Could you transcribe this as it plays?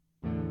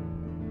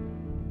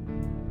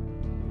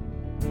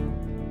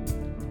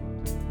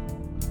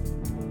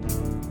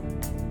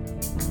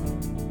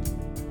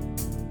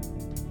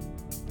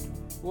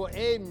Well,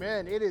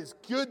 amen. It is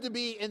good to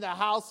be in the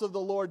house of the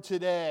Lord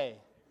today.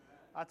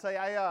 I'll tell you,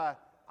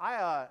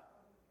 I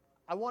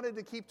wanted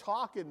to keep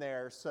talking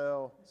there,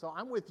 so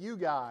I'm with you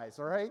guys,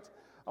 all right?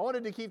 I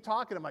wanted to keep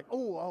talking. I'm like,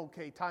 oh,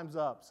 okay, time's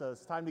up, so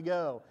it's time to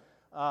go.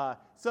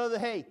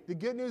 Hey, the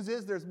good news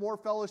is there's more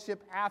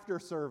fellowship after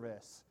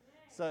service.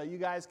 So you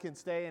guys can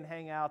stay and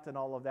hang out and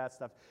all of that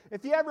stuff.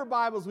 If you have your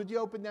Bibles, would you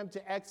open them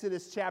to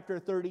Exodus chapter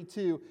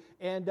 32?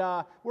 And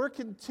we're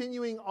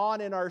continuing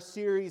on in our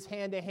series,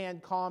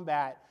 Hand-to-Hand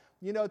Combat.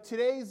 You know,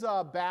 today's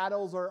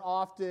battles are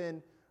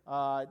often,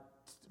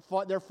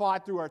 they're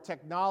fought through our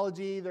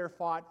technology. They're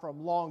fought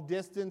from long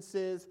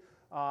distances,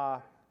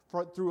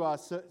 through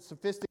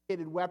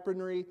sophisticated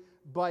weaponry.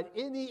 But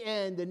in the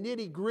end, the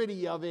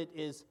nitty-gritty of it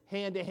is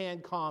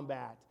hand-to-hand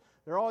combat.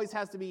 There always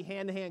has to be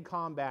hand-to-hand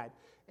combat.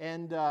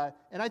 And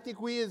I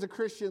think we as a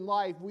Christian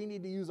life, we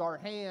need to use our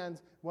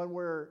hands when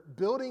we're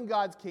building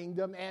God's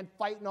kingdom and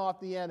fighting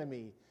off the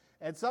enemy.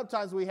 And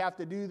sometimes we have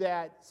to do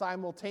that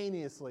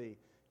simultaneously.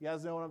 You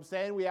guys know what I'm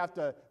saying? We have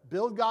to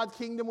build God's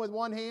kingdom with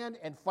one hand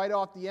and fight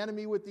off the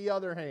enemy with the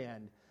other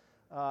hand.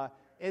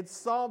 In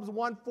Psalms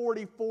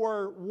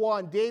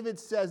 144:1, David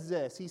says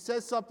this. He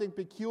says something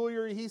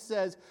peculiar. He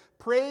says,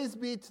 "Praise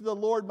be to the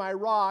Lord my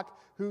rock,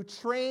 who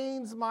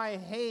trains my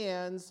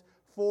hands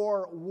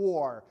for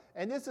war."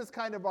 And this is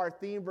kind of our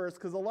theme verse,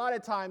 because a lot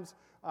of times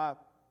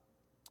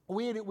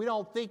we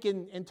don't think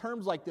in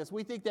terms like this.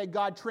 We think that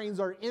God trains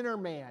our inner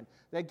man,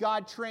 that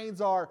God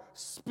trains our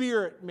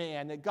spirit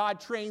man, that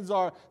God trains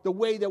the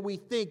way that we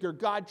think, or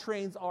God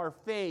trains our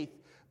faith.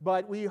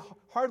 But we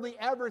hardly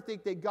ever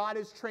think that God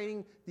is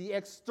training the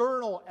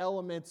external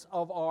elements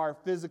of our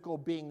physical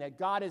being, that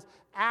God is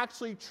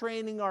actually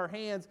training our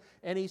hands,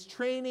 and He's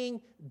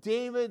training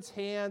David's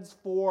hands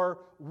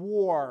for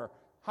war.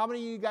 How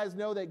many of you guys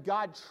know that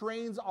God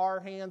trains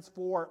our hands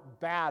for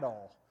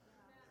battle?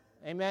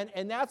 Amen.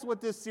 And that's what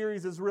this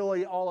series is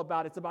really all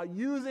about. It's about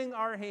using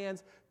our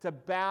hands to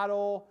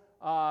battle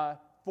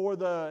for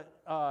the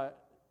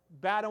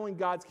battle in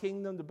God's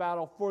kingdom, to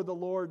battle for the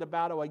Lord, to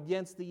battle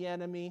against the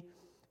enemy.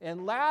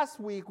 And last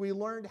week we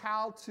learned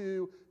how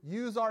to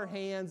use our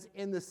hands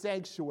in the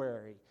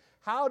sanctuary.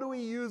 How do we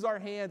use our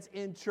hands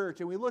in church?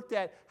 And we looked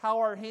at how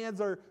our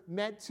hands are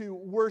meant to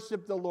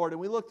worship the Lord.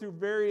 And we looked through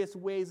various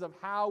ways of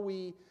how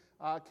we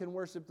can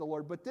worship the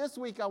Lord. But this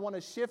week I want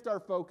to shift our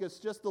focus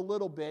just a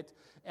little bit.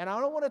 And I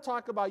don't want to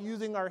talk about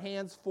using our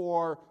hands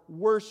for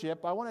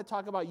worship. I want to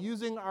talk about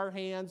using our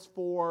hands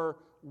for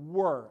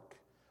work.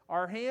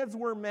 Our hands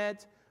were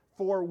meant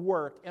for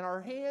work. And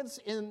our hands,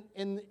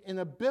 in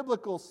a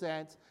biblical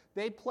sense,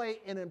 they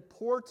play an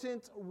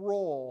important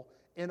role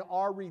in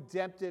our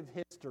redemptive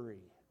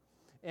history.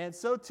 And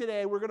so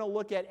today we're going to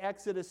look at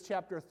Exodus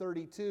chapter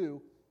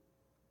 32.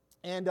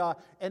 And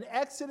in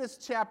Exodus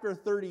chapter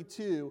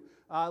 32,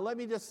 let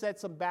me just set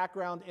some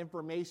background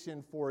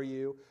information for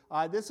you.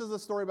 This is a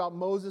story about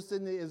Moses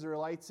and the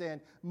Israelites. And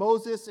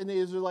Moses and the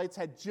Israelites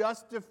had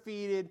just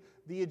defeated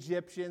the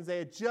Egyptians. They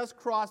had just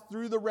crossed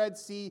through the Red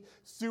Sea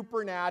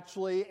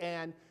supernaturally.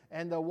 And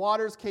the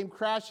waters came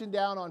crashing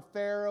down on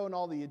Pharaoh and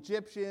all the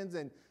Egyptians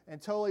and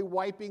totally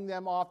wiping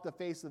them off the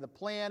face of the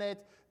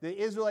planet. The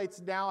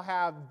Israelites now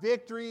have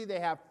victory. They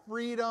have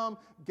freedom.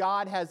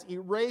 God has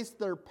erased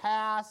their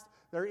past.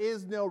 There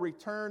is no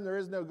return. There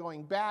is no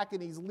going back.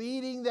 And He's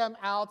leading them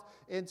out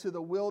into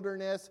the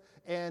wilderness.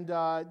 And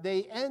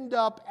they end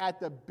up at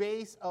the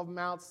base of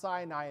Mount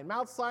Sinai. And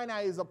Mount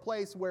Sinai is a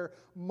place where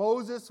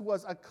Moses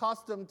was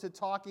accustomed to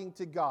talking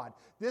to God.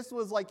 This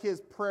was like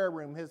his prayer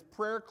room, his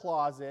prayer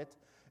closet.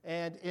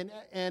 And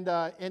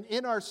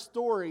in our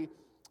story,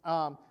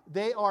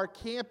 they are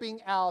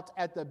camping out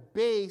at the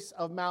base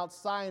of Mount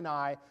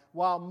Sinai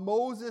while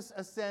Moses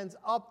ascends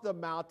up the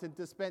mountain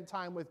to spend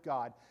time with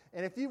God.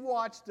 And if you've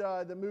watched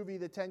the movie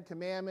The Ten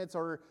Commandments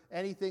or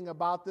anything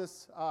about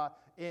this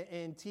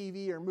in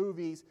TV or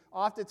movies,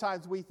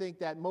 oftentimes we think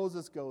that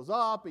Moses goes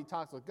up, he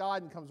talks with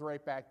God, and comes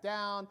right back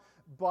down.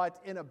 But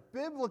in a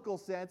biblical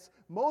sense,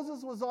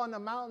 Moses was on the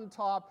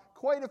mountaintop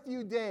quite a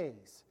few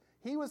days.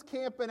 He was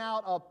camping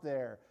out up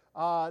there.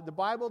 The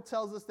Bible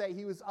tells us that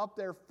he was up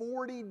there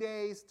 40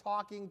 days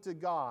talking to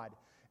God.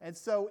 And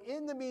so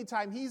in the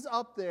meantime, he's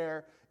up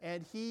there,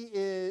 and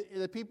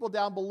the people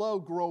down below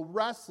grow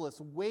restless,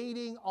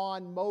 waiting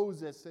on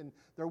Moses, and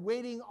they're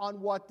waiting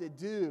on what to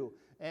do.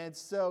 And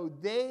so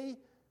they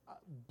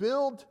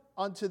build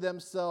unto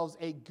themselves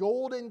a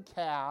golden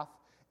calf,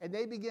 and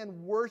they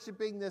begin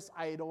worshiping this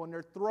idol, and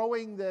they're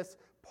throwing this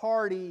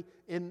party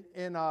in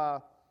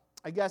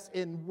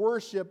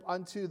worship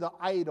unto the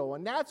idol.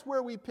 And that's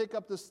where we pick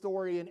up the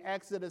story in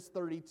Exodus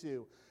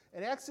 32.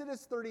 In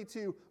Exodus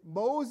 32,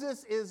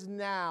 Moses is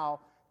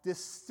now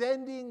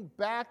descending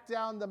back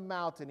down the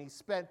mountain. He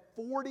spent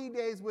 40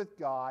 days with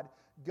God.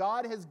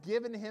 God has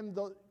given him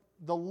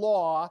the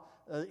law.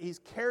 He's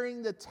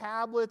carrying the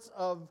tablets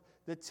of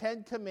the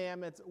Ten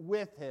Commandments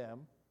with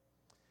him.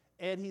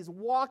 And he's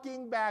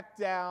walking back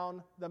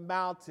down the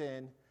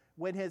mountain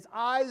when his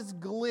eyes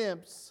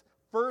glimpse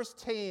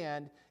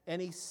firsthand,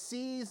 and he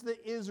sees the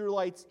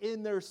Israelites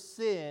in their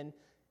sin,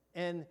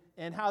 and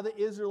how the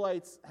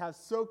Israelites have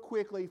so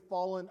quickly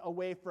fallen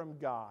away from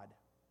God.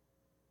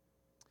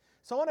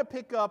 So I want to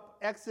pick up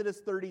Exodus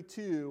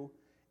 32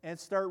 and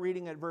start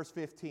reading at verse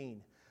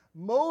 15.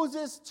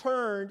 Moses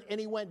turned and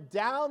he went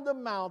down the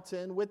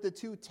mountain with the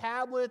 2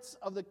 tablets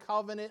of the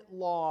covenant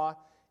law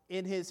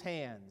in his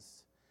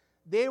hands.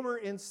 They were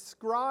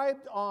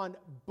inscribed on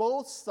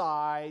both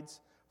sides,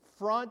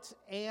 front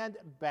and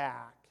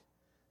back.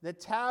 The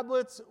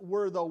tablets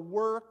were the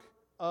work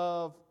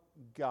of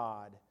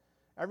God.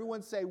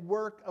 Everyone say,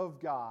 work of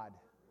God.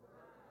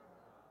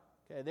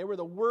 Okay, they were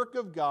the work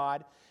of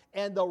God,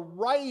 and the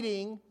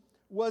writing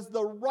was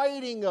the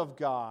writing of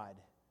God,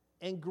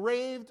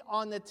 engraved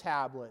on the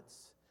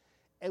tablets.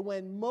 And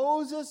when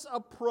Moses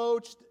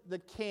approached the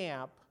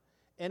camp,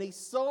 and he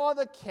saw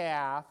the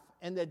calf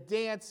and the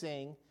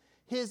dancing,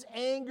 his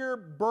anger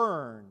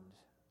burned.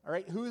 All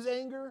right, whose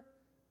anger?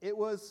 It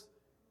was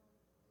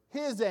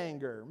his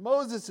anger,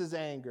 Moses'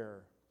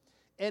 anger.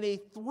 And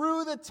he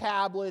threw the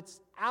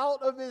tablets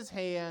out of his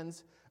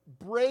hands,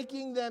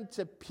 breaking them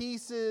to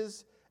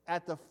pieces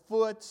at the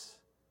foot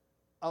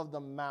of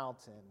the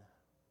mountain.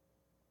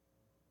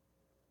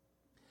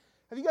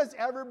 Have you guys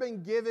ever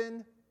been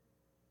given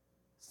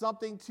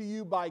something to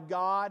you by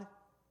God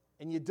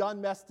and you done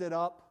messed it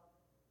up?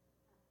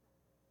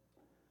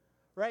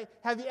 Right?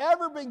 Have you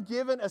ever been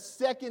given a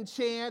second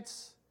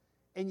chance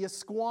and you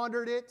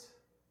squandered it?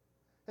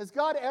 Has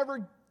God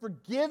ever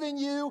forgiven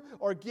you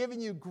or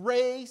given you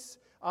grace,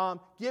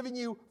 given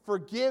you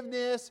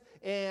forgiveness,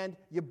 and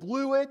you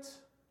blew it?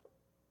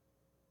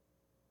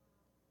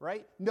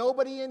 Right?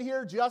 Nobody in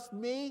here, just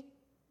me?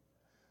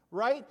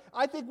 Right?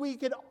 I think we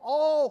can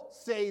all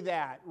say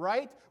that,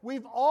 right?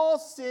 We've all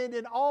sinned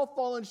and all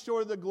fallen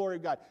short of the glory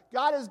of God.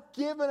 God has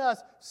given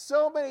us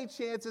so many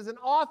chances, and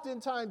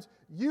oftentimes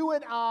you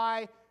and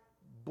I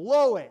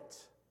blow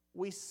it.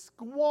 We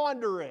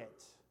squander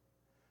it.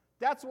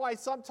 That's why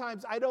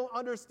sometimes I don't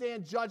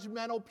understand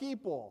judgmental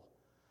people.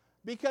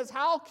 Because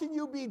how can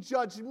you be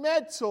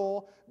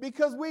judgmental?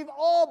 Because we've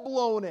all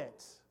blown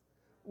it.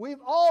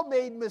 We've all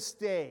made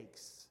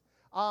mistakes.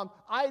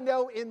 I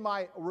know in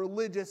my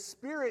religious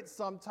spirit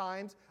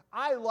sometimes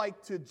I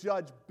like to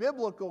judge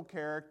biblical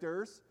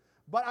characters,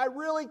 but I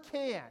really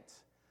can't.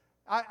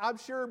 I'm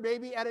sure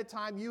maybe at a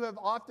time you have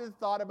often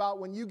thought about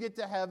when you get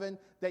to heaven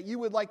that you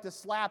would like to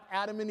slap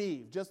Adam and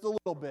Eve just a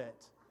little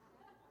bit.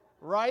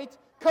 Right?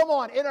 Come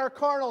on, in our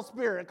carnal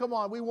spirit, come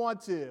on, we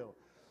want to.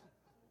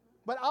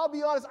 But I'll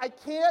be honest, I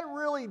can't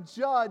really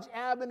judge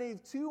Adam and Eve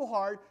too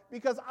hard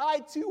because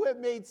I too have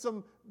made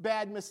some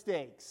bad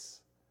mistakes.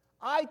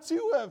 I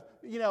too have,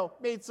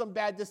 made some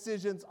bad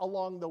decisions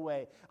along the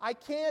way. I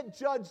can't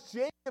judge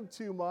Jacob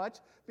too much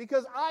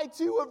because I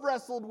too have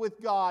wrestled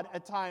with God a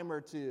time or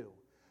two.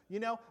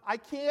 I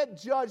can't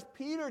judge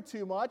Peter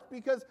too much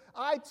because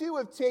I too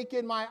have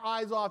taken my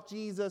eyes off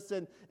Jesus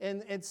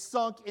and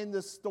sunk in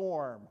the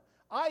storm.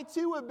 I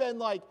too have been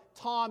like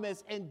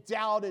Thomas and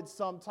doubted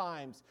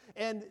sometimes.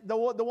 And the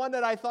one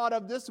that I thought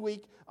of this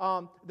week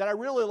that I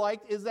really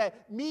liked is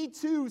that me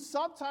too,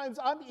 sometimes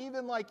I'm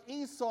even like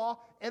Esau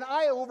and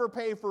I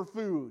overpay for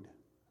food.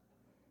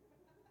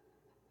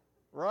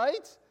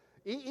 Right?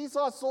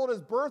 Esau sold his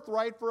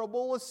birthright for a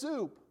bowl of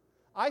soup.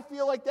 I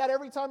feel like that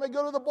every time I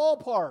go to the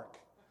ballpark.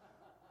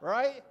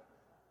 Right?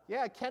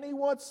 Yeah, Kenny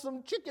wants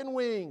some chicken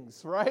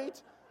wings,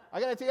 right? I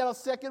got to take out a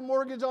second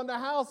mortgage on the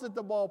house at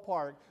the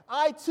ballpark.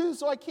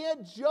 So I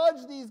can't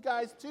judge these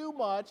guys too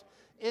much.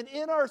 And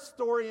in our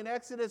story in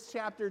Exodus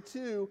chapter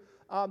 2,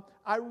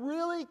 I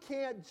really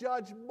can't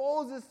judge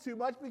Moses too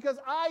much because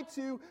I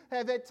too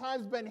have at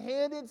times been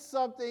handed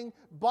something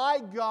by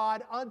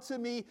God unto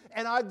me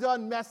and I've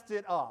done messed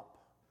it up.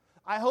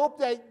 I hope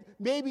that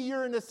maybe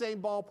you're in the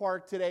same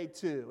ballpark today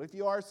too. If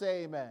you are,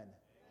 say amen.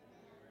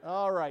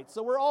 All right,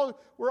 so we're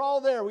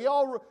all there. We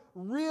all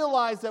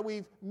realize that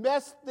we've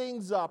messed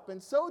things up.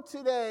 And so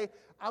today,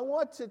 I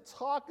want to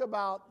talk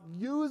about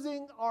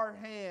using our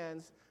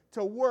hands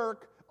to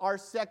work our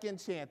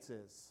second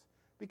chances.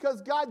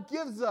 Because God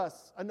gives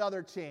us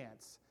another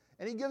chance.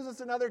 And He gives us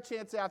another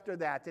chance after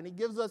that. And He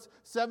gives us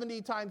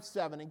 70 times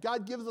 7. And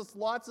God gives us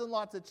lots and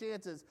lots of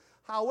chances.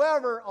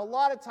 However, a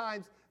lot of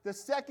times, the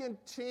second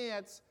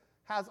chance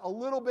has a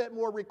little bit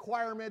more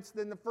requirements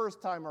than the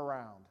first time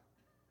around.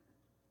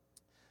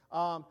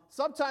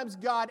 Sometimes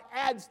God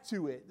adds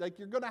to it. Like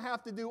you're going to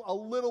have to do a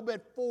little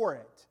bit for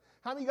it.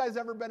 How many of you guys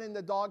ever been in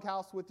the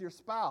doghouse with your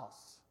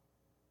spouse?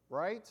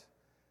 Right?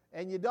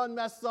 And you done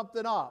messed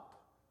something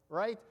up.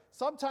 Right?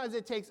 Sometimes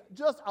it takes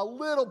just a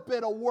little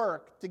bit of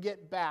work to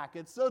get back.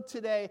 And so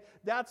today,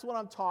 that's what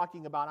I'm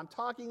talking about. I'm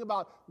talking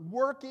about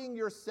working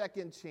your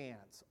second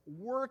chance.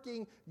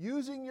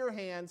 Using your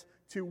hands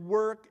to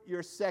work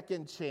your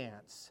second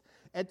chance.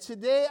 And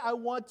today I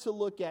want to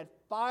look at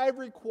 5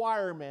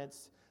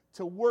 requirements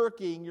to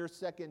working your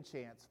second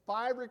chance.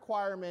 5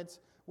 requirements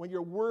when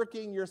you're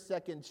working your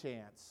second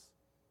chance.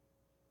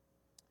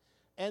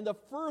 And the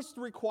first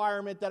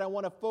requirement that I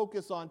want to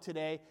focus on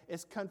today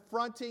is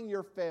confronting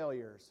your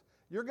failures.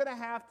 You're going to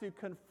have to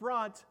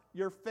confront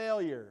your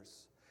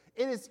failures.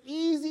 It is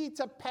easy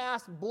to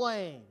pass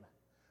blame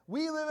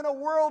We live in a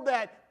world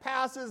that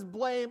passes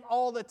blame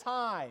all the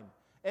time.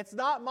 It's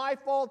not my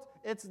fault,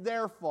 it's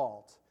their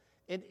fault.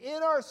 And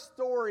in our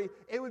story,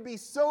 it would be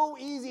so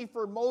easy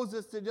for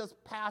Moses to just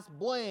pass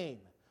blame,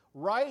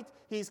 right?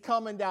 He's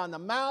coming down the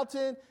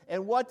mountain,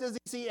 and what does he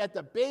see at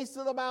the base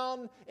of the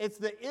mountain? It's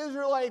the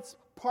Israelites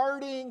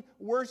partying,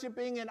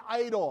 worshiping an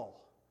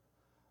idol.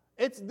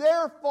 It's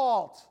their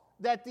fault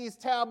that these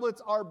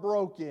tablets are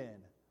broken,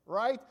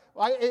 right?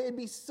 It'd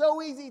be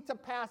so easy to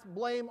pass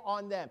blame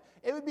on them.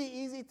 It would be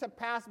easy to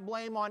pass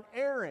blame on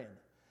Aaron.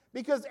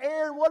 Because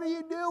Aaron, what are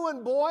you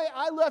doing, boy?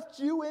 I left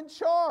you in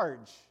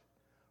charge,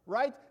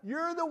 right?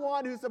 You're the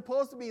one who's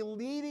supposed to be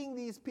leading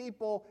these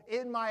people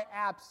in my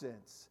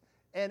absence.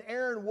 And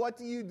Aaron, what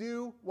do you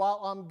do while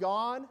I'm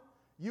gone?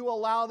 You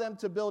allow them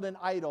to build an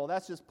idol.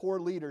 That's just poor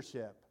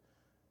leadership.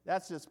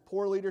 That's just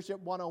poor leadership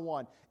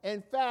 101.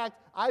 In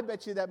fact, I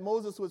bet you that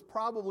Moses was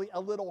probably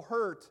a little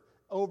hurt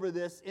over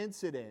this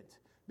incident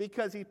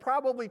because he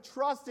probably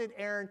trusted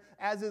Aaron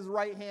as his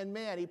right-hand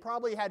man. He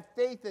probably had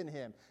faith in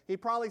him. He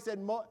probably said,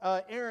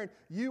 Aaron,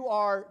 you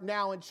are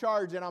now in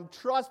charge, and I'm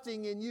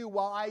trusting in you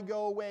while I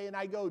go away and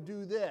I go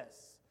do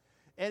this.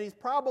 And he's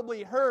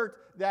probably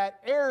hurt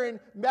that Aaron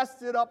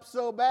messed it up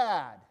so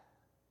bad.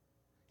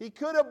 He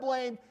could have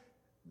blamed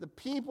the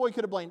people. He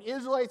could have blamed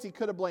Israelites. He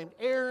could have blamed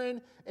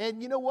Aaron.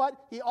 And you know what?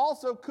 He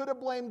also could have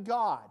blamed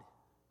God.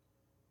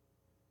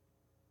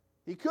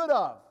 He could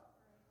have.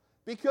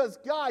 Because,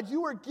 God,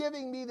 you were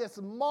giving me this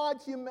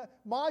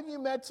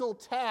monumental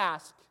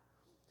task,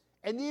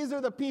 and these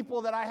are the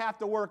people that I have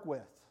to work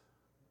with.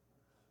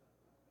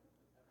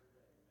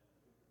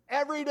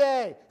 Every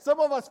day. Some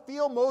of us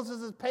feel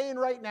Moses' pain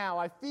right now.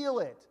 I feel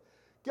it.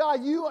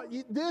 God,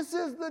 this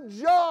is the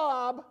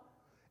job,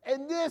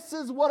 and this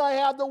is what I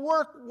have to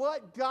work.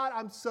 What? God,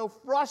 I'm so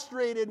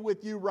frustrated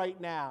with you right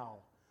now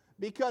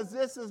because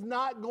this is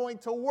not going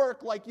to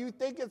work like you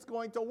think it's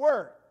going to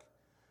work.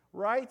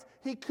 Right?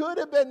 He could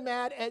have been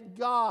mad at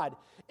God.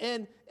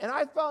 And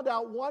I found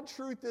out one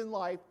truth in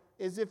life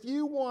is if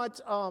you want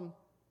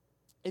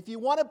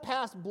to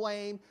pass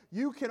blame,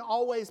 you can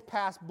always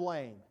pass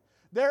blame.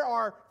 There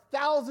are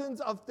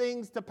thousands of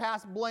things to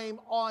pass blame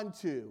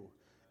onto.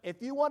 If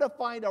you want to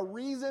find a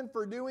reason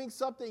for doing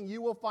something, you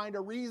will find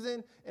a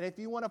reason. And if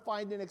you want to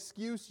find an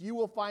excuse, you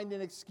will find an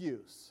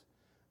excuse.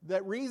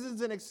 That reasons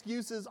and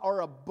excuses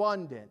are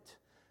abundant.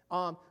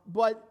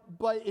 But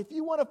if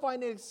you want to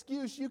find an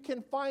excuse, you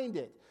can find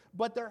it.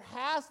 But there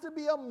has to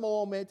be a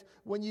moment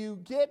when you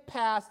get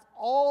past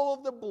all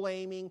of the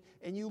blaming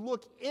and you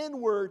look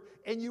inward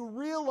and you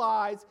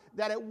realize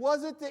that it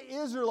wasn't the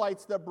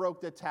Israelites that broke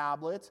the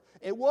tablets.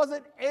 It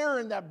wasn't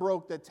Aaron that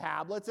broke the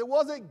tablets. It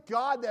wasn't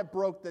God that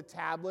broke the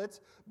tablets.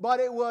 But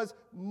it was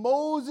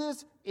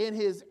Moses in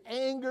his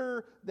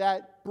anger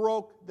that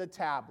broke the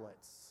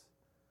tablets.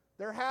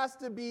 There has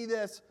to be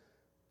this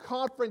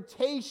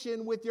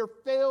confrontation with your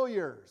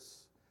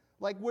failures,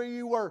 like where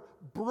you are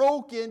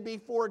broken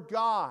before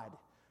God.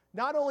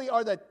 Not only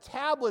are the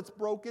tablets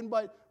broken,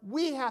 but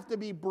we have to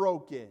be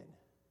broken.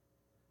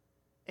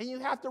 And you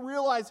have to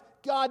realize,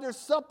 God, there's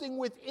something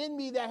within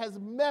me that has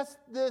messed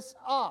this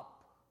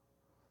up.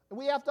 And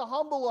we have to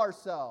humble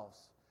ourselves.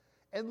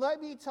 And let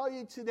me tell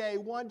you today,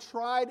 one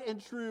tried and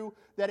true,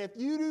 that if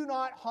you do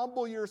not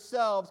humble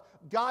yourselves,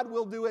 God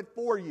will do it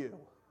for you.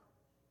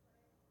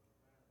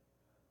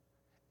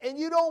 And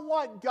you don't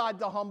want God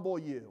to humble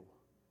you.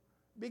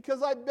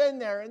 Because I've been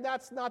there, and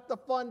that's not the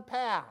fun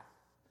path.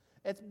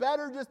 It's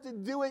better just to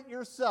do it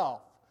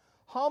yourself.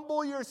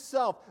 Humble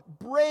yourself.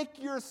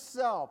 Break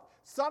yourself.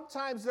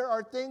 Sometimes there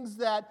are things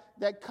that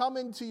come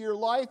into your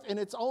life, and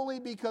it's only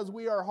because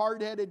we are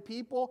hard-headed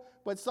people.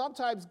 But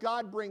sometimes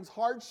God brings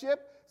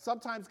hardship.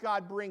 Sometimes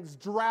God brings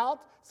drought.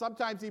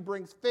 Sometimes He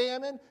brings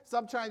famine.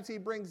 Sometimes He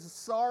brings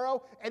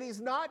sorrow. And He's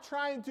not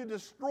trying to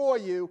destroy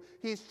you.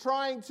 He's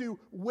trying to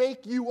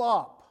wake you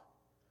up.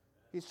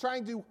 He's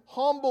trying to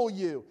humble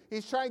you.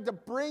 He's trying to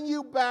bring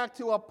you back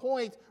to a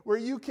point where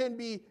you can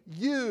be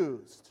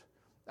used.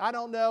 I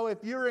don't know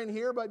if you're in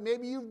here, but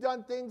maybe you've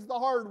done things the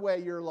hard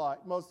way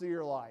most of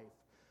your life.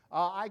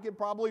 I could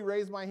probably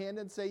raise my hand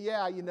and say,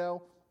 yeah,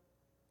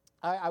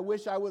 I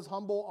wish I was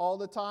humble all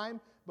the time,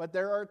 but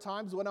there are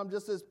times when I'm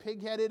just as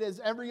pig-headed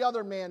as every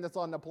other man that's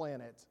on the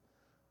planet.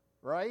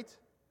 Right?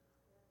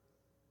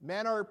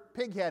 Men are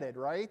pig-headed,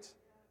 right?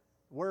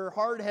 We're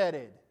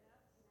hard-headed.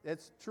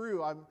 It's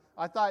true.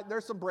 I thought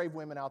there's some brave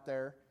women out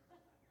there.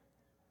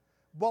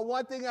 But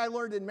one thing I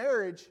learned in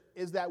marriage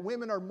is that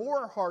women are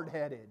more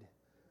hard-headed.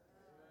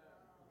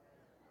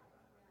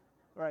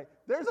 Right?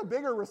 There's a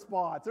bigger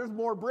response. There's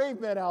more brave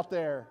men out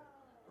there.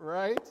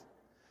 Right?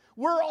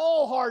 We're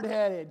all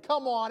hard-headed.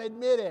 Come on,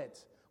 admit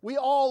it. We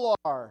all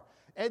are.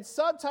 And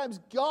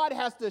sometimes God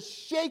has to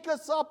shake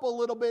us up a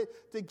little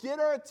bit to get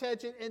our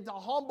attention and to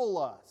humble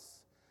us.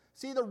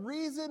 See, the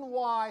reason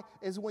why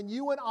is when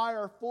you and I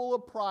are full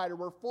of pride or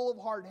we're full of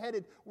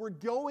hard-headed, we're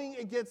going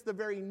against the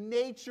very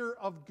nature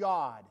of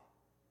God.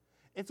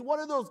 It's one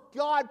of those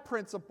God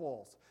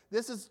principles.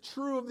 This is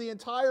true of the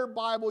entire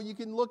Bible. You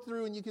can look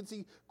through and you can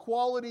see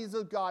qualities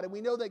of God. And we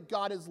know that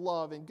God is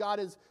love and God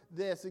is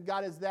this and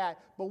God is that.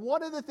 But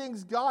one of the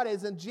things God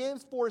is, and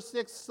James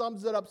 4:6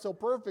 sums it up so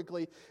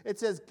perfectly, it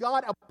says,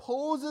 God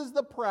opposes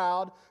the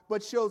proud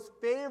but shows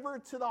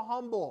favor to the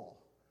humble.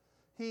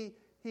 He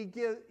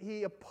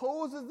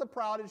opposes the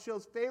proud and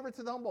shows favor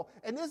to the humble.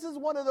 And this is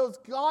one of those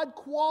God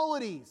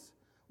qualities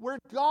where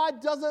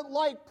God doesn't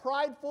like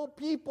prideful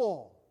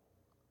people.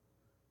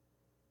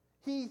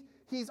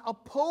 He's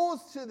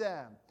opposed to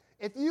them.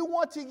 If you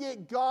want to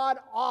get God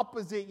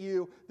opposite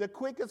you, the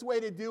quickest way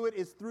to do it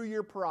is through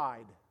your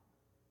pride.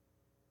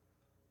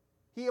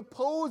 He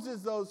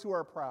opposes those who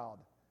are proud.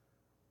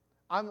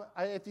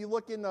 If you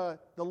look in the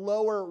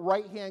lower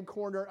right-hand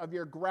corner of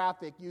your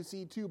graphic, you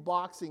see two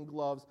boxing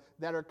gloves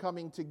that are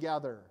coming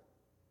together.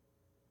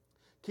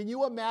 Can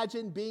you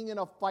imagine being in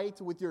a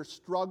fight with your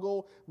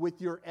struggle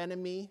with your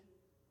enemy?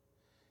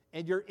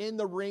 And you're in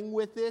the ring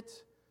with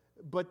it,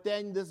 but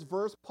then this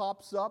verse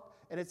pops up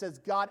and it says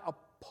God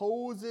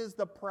opposes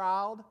the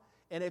proud.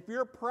 And if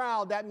you're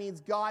proud, that means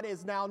God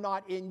is now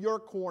not in your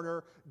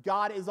corner.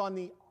 God is on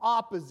the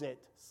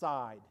opposite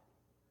side.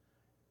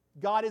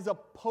 God is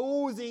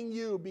opposing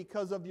you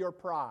because of your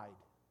pride.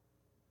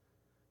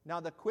 Now,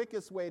 the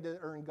quickest way to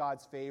earn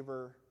God's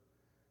favor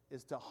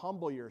is to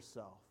humble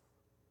yourself.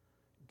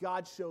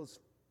 God shows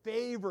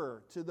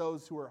favor to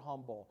those who are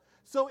humble.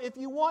 So if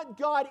you want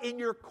God in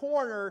your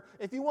corner,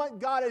 if you want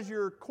God as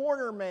your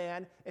corner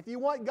man, if you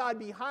want God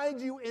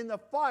behind you in the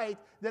fight,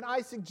 then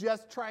I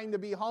suggest trying to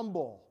be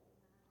humble.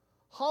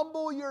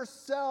 Humble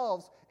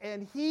yourselves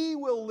and He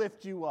will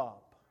lift you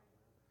up.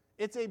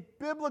 It's a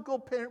biblical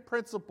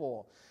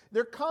principle.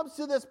 There comes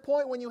to this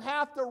point when you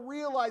have to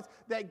realize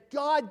that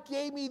God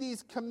gave me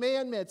these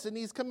commandments, and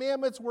these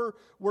commandments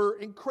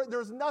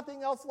there's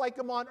nothing else like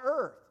them on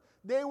earth.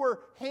 They were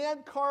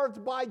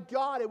hand-carved by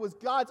God. It was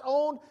God's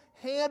own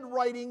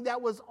handwriting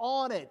that was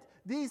on it.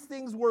 These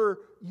things were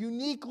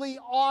uniquely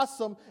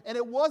awesome, and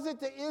it wasn't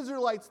the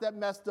Israelites that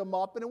messed them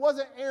up, and it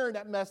wasn't Aaron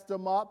that messed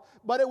them up,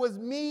 but it was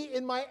me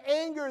in my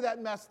anger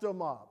that messed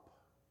them up.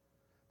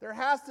 There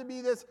has to be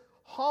this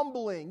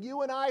humbling.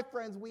 You and I,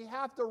 friends, we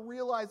have to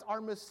realize our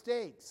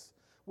mistakes.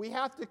 We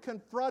have to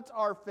confront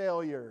our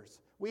failures.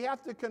 We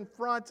have to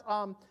confront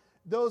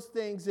those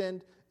things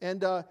and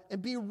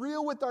be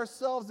real with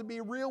ourselves and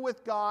be real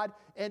with God.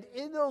 And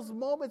in those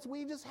moments,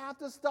 we just have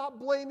to stop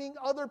blaming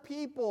other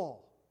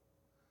people.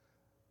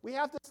 We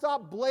have to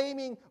stop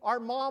blaming our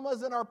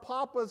mamas and our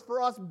papas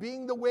for us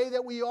being the way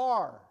that we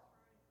are.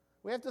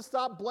 We have to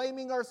stop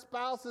blaming our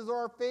spouses or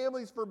our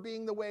families for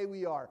being the way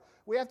we are.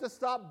 We have to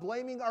stop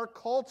blaming our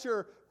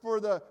culture for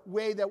the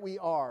way that we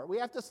are. We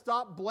have to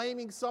stop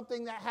blaming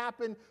something that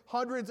happened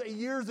hundreds of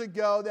years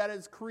ago that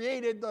has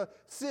created the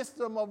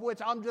system of which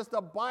I'm just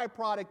a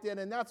byproduct in,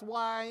 and that's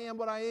why I am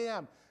what I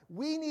am.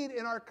 We need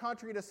in our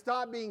country to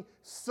stop being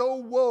so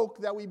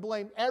woke that we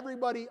blame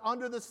everybody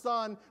under the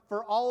sun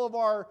for all of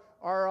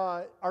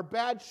our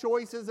bad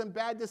choices and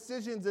bad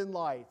decisions in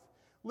life.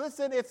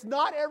 Listen, it's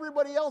not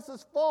everybody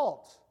else's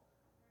fault.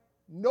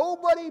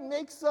 Nobody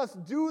makes us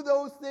do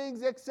those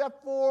things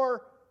except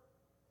for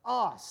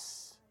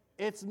us.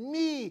 It's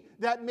me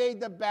that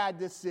made the bad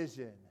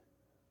decision.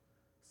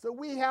 So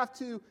we have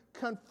to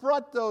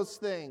confront those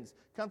things.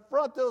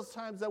 Confront those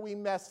times that we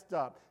messed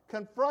up.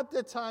 Confront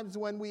the times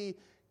when we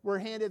were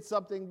handed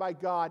something by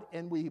God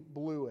and we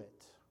blew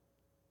it.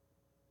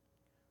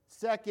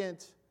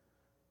 Second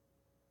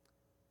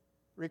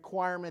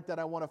requirement that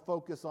I want to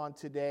focus on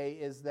today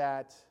is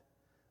that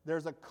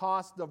there's a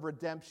cost of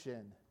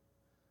redemption.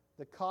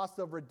 The cost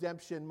of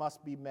redemption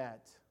must be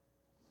met.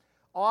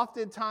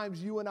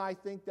 Oftentimes, you and I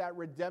think that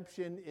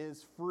redemption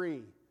is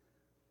free,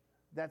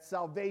 that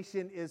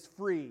salvation is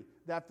free,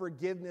 that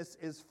forgiveness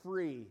is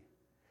free.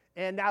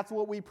 And that's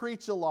what we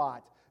preach a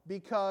lot,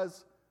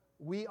 because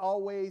we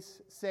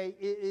always say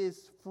it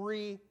is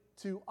free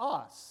to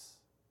us.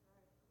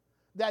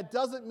 That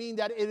doesn't mean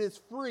that it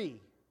is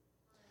free.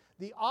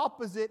 The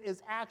opposite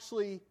is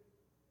actually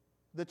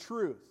the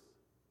truth.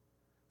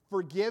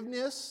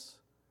 Forgiveness,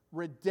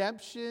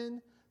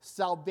 redemption,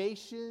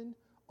 salvation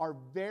are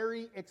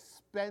very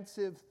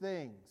expensive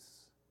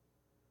things.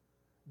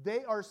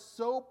 They are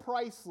so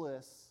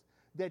priceless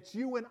that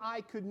you and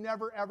I could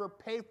never ever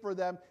pay for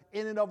them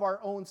in and of our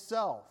own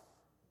self.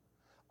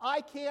 I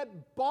can't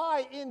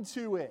buy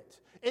into it.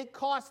 It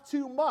costs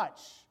too much.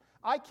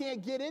 I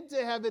can't get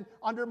into heaven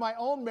under my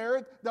own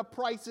merit. The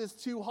price is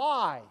too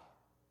high.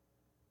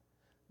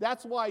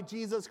 That's why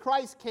Jesus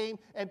Christ came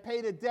and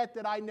paid a debt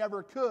that I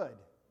never could,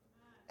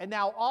 and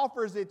now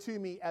offers it to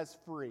me as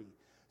free.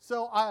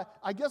 So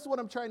I guess what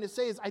I'm trying to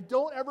say is I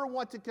don't ever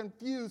want to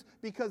confuse,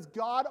 because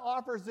God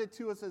offers it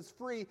to us as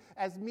free,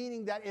 as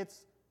meaning that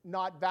it's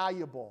not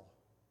valuable.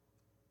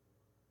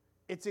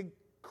 It's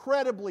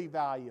incredibly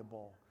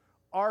valuable.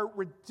 Our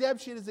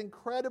redemption is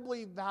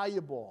incredibly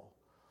valuable.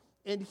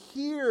 And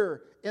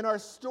here in our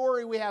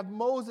story we have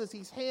Moses.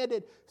 He's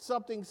handed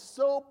something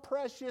so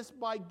precious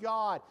by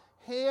God,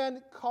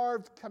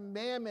 hand-carved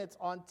commandments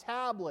on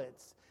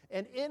tablets.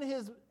 And in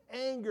his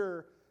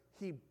anger,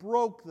 he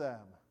broke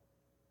them.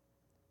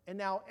 And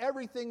now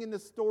everything in the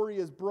story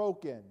is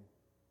broken.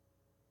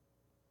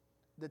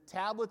 The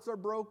tablets are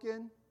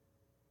broken.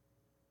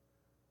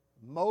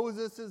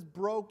 Moses is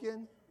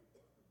broken.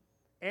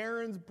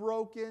 Aaron's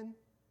broken.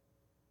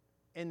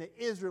 And the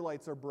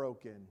Israelites are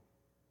broken.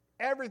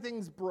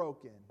 Everything's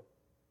broken.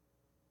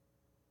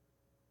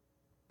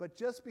 But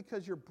just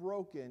because you're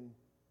broken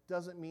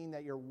doesn't mean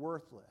that you're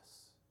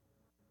worthless.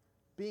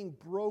 Being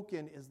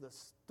broken is the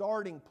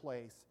starting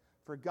place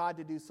for God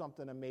to do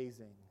something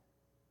amazing.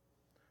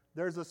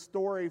 There's a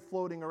story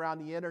floating around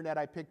the internet.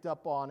 I picked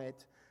up on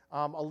it.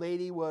 A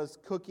lady was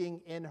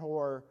cooking in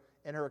her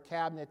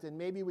cabinet, and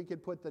maybe we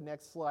could put the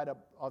next slide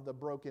up of the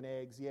broken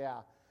eggs.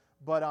 Yeah,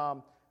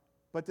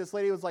 but this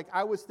lady was like,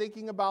 I was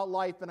thinking about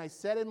life, and I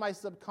said in my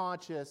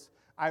subconscious,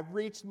 I've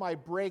reached my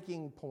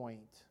breaking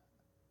point.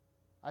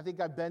 I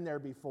think I've been there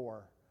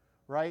before,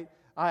 right?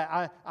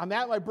 I'm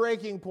at my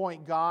breaking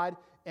point, God.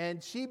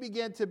 And she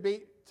began to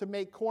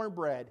make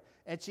cornbread.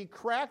 And she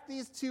cracked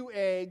these 2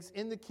 eggs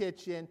in the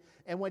kitchen.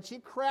 And when she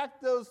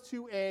cracked those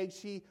 2 eggs,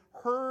 she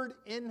heard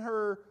in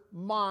her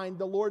mind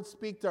the Lord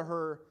speak to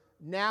her,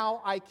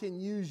 now I can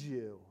use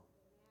you.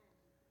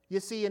 You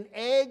see, an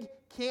egg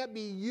can't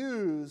be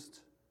used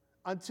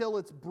until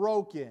it's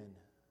broken.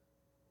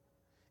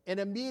 And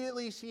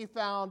immediately she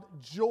found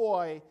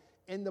joy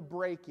in the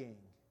breaking.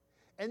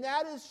 And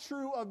that is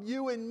true of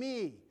you and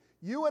me.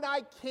 You and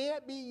I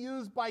can't be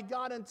used by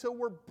God until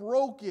we're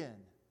broken.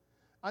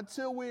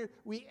 Until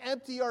we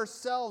empty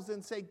ourselves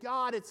and say,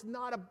 God, it's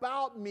not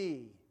about me.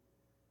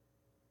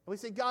 And we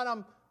say, God,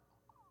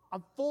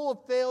 I'm full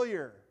of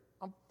failure.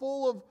 I'm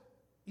full of,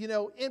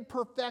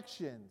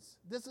 imperfections.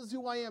 This is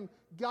who I am.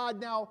 God,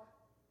 now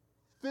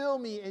fill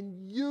me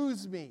and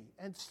use me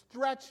and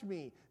stretch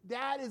me.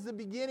 That is the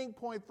beginning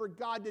point for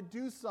God to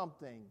do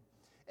something.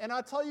 And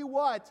I'll tell you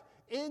what,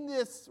 in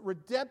this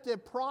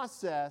redemptive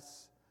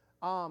process,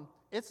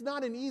 it's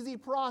not an easy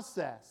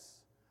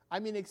process. I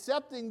mean,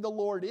 accepting the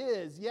Lord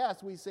is,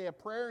 yes, we say a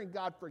prayer and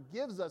God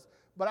forgives us,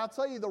 but I'll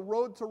tell you, the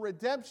road to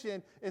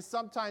redemption is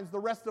sometimes the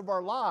rest of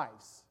our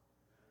lives.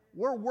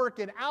 We're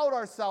working out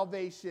our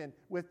salvation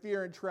with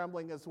fear and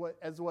trembling, as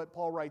what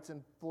Paul writes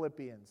in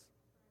Philippians.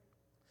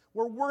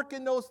 We're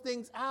working those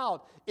things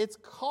out. It's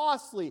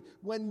costly.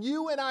 When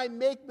you and I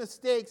make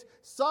mistakes,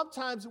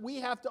 sometimes we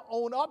have to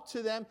own up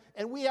to them,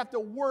 and we have to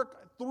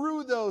work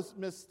through those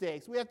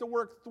mistakes. We have to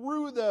work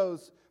through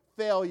those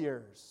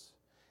failures.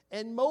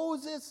 And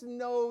Moses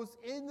knows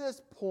in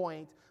this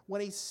point,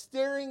 when he's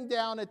staring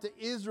down at the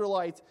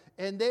Israelites,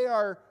 and they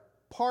are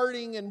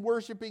partying and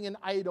worshiping an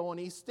idol, and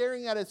he's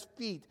staring at his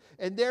feet,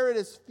 and there at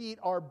his feet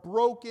are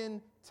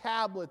broken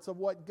tablets of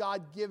what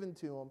God given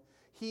to him.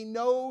 He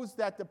knows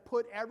that to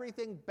put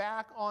everything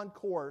back on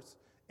course,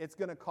 it's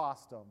going to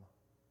cost him.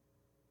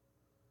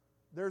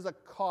 There's a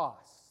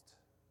cost.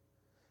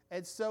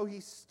 And so he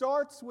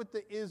starts with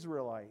the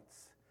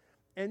Israelites.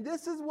 And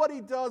this is what he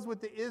does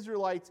with the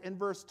Israelites in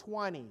verse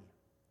 20.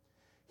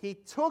 He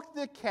took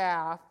the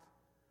calf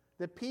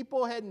the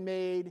people had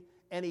made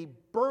and he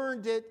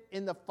burned it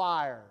in the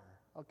fire.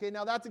 Okay,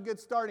 now that's a good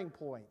starting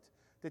point.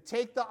 To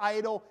take the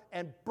idol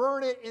and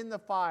burn it in the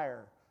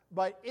fire.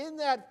 But in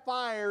that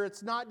fire,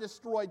 it's not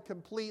destroyed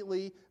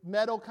completely.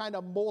 Metal kind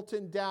of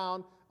molten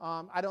down.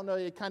 I don't know,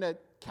 it kind of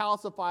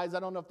calcifies. I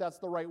don't know if that's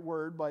the right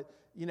word, but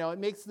it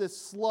makes this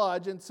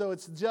sludge, and so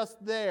it's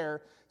just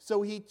there.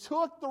 So he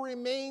took the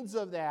remains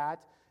of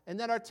that, and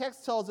then our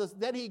text tells us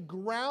that he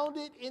ground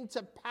it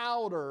into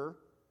powder.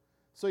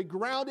 So he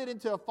ground it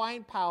into a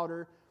fine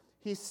powder.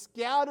 He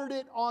scattered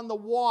it on the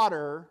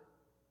water,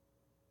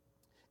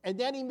 and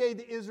then he made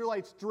the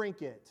Israelites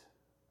drink it.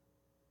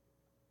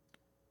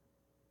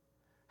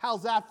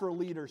 How's that for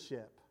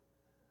leadership?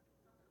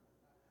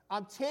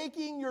 I'm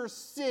taking your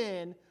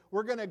sin,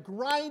 we're going to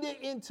grind it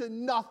into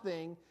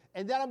nothing,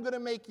 and then I'm going to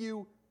make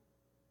you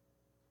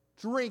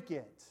drink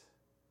it.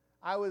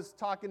 I was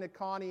talking to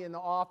Connie in the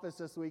office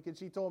this week, and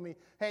she told me,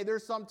 hey,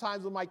 there's some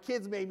times when my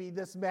kids made me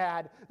this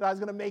mad that I was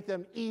going to make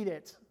them eat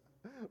it,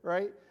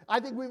 right? I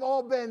think we've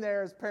all been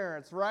there as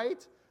parents,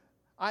 right?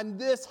 I'm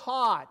this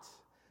hot.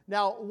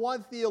 Now,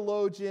 one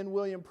theologian,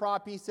 William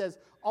Propp, he says,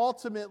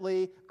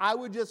 ultimately, I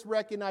would just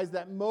recognize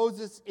that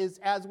Moses is,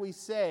 as we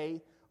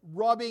say,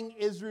 rubbing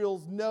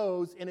Israel's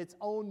nose in its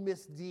own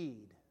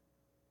misdeed.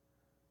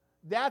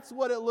 That's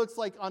what it looks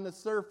like on the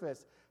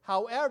surface.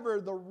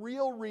 However, the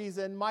real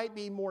reason might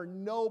be more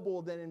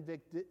noble than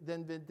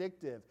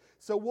vindictive.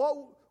 So what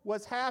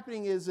was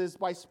happening is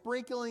by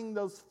sprinkling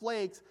those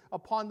flakes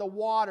upon the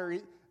water,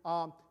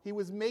 he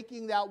was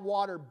making that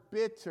water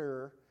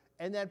bitter.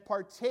 And then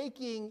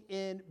partaking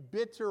in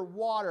bitter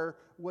water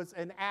was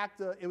an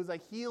act. It was a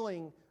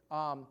healing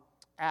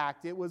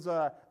act. It was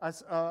a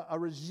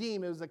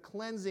regime. It was a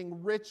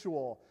cleansing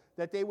ritual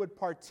that they would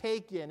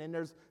partake in. And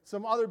there's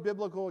some other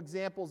biblical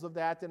examples of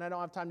that, and I don't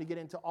have time to get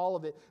into all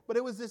of it. But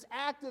it was this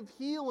act of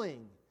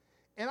healing.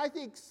 And I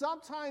think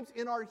sometimes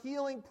in our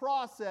healing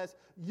process,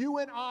 you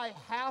and I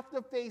have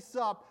to face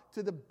up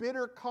to the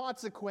bitter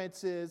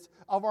consequences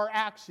of our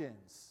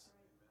actions.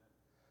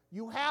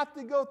 You have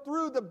to go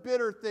through the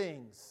bitter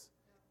things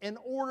in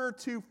order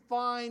to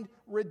find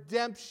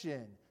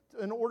redemption,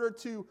 in order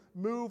to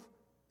move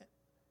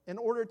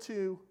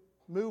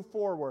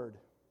forward.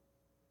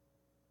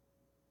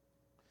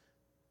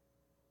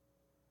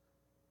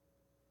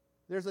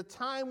 There's a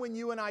time when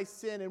you and I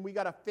sin and we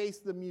got to face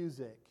the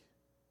music.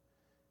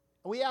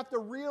 And we have to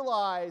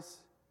realize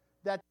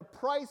that the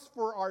price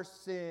for our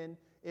sin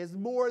is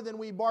more than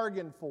we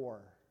bargained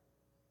for.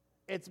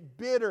 It's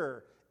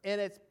bitter and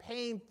it's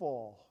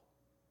painful.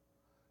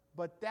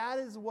 But that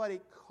is what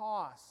it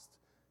costs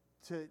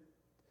to,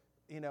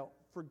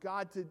 for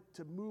God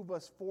to move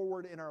us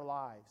forward in our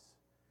lives.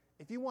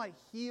 If you want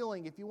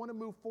healing, if you want to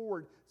move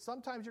forward,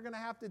 sometimes you're going to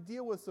have to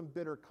deal with some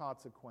bitter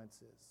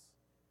consequences.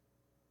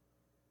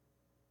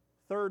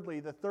 Thirdly,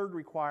 the third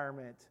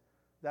requirement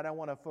that I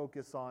want to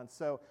focus on.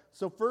 So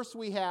first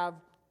we have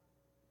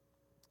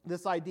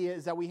this idea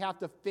is that we have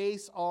to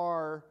face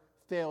our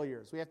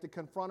failures. We have to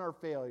confront our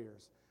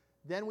failures.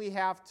 Then we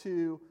have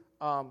to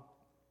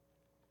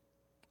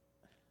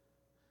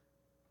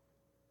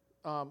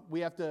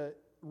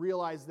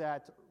realize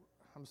that,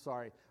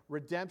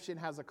 redemption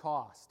has a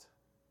cost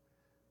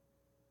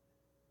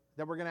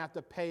that we're going to have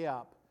to pay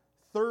up.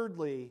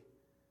 Thirdly,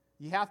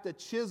 you have to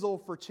chisel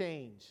for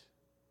change.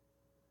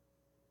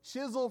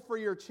 Chisel for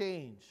your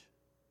change.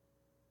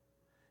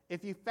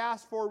 If you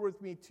fast forward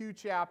with me 2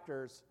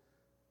 chapters,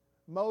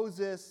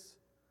 Moses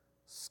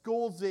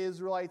scolds the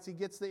Israelites. He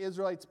gets the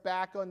Israelites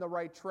back on the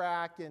right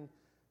track, and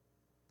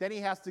then he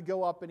has to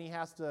go up and he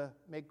has to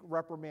make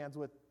reprimands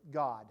with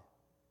God.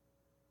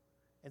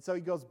 And so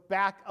he goes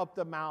back up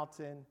the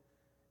mountain,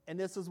 and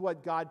this is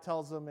what God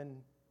tells him in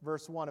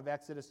verse 1 of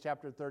Exodus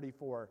chapter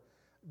 34.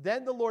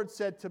 Then the Lord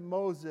said to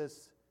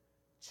Moses,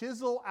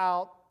 "Chisel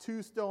out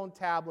 2 stone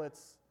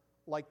tablets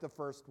like the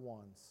first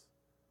ones."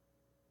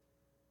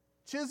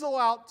 Chisel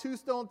out 2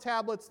 stone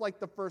tablets like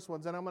the first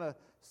ones. And I'm going to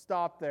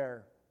stop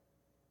there.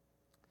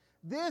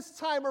 This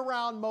time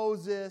around,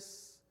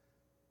 Moses,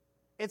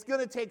 it's going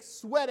to take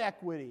sweat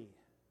equity.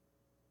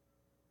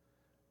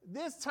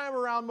 This time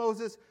around,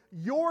 Moses,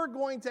 you're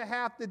going to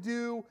have to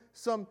do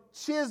some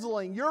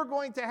chiseling. You're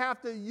going to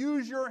have to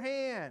use your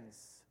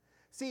hands.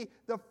 See,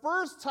 the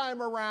first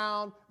time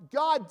around,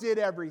 God did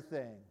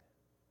everything.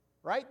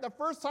 Right? The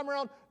first time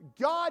around,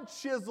 God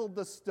chiseled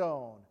the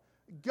stone.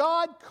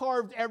 God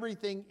carved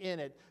everything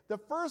in it. The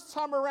first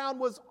time around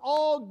was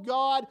all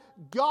God.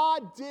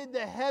 God did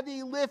the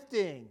heavy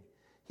lifting.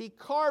 He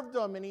carved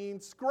them and he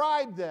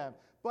inscribed them.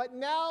 But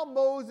now,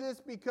 Moses,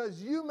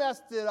 because you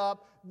messed it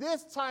up,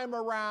 this time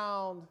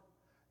around,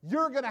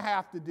 you're going to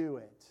have to do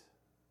it.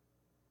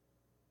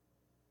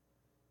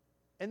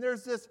 And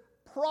there's this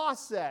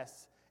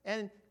process.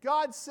 And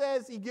God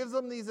says, he gives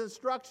them these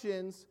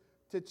instructions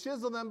to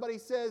chisel them, but he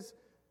says,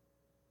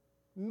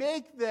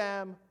 make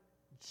them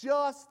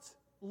just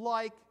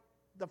like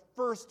the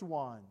first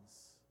ones.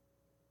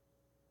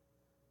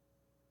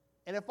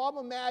 And if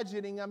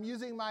I'm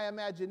using my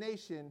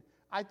imagination,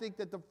 I think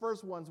that the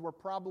first ones were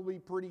probably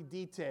pretty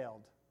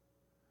detailed.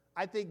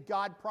 I think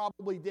God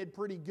probably did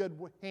pretty good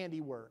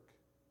handiwork.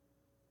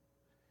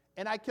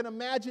 And I can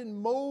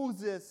imagine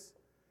Moses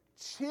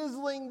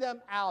chiseling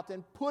them out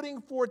and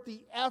putting forth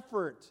the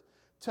effort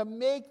to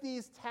make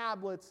these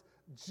tablets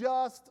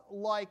just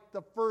like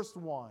the first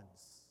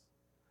ones.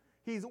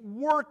 He's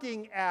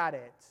working at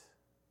it.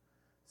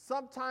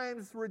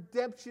 Sometimes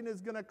redemption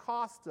is going to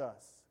cost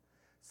us.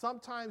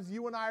 Sometimes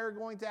you and I are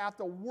going to have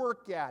to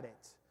work at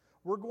it.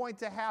 We're going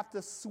to have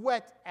to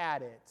sweat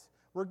at it.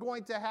 We're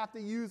going to have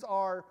to use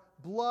our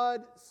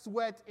blood,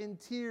 sweat, and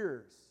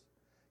tears.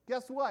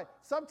 Guess what?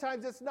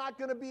 Sometimes it's not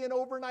going to be an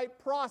overnight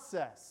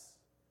process.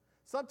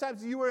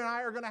 Sometimes you and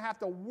I are going to have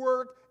to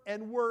work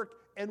and work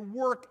and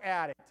work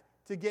at it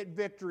to get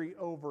victory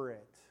over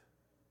it.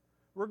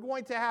 We're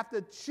going to have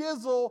to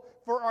chisel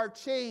for our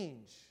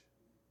change.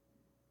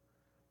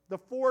 The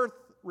fourth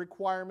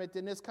requirement,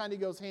 and this kind of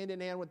goes hand in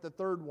hand with the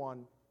third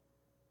one,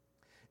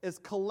 is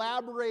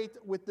collaborate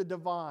with the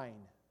divine.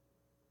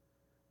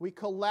 We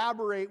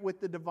collaborate with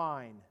the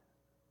divine.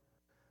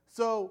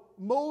 So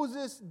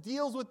Moses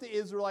deals with the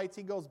Israelites.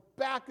 He goes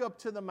back up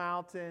to the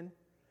mountain,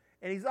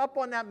 and he's up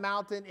on that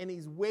mountain, and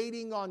he's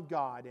waiting on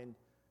God. And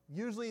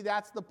usually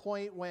that's the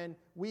point when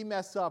we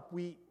mess up.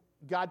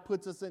 God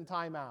puts us in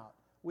timeout.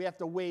 We have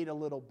to wait a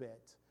little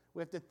bit.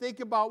 We have to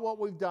think about what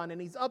we've done.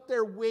 And he's up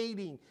there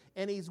waiting,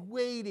 and he's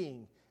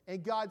waiting.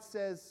 And God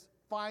says,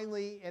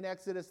 finally, in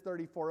Exodus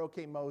 34,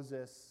 okay,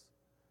 Moses,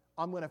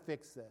 I'm going to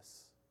fix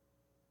this.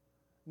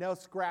 No,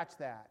 scratch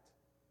that.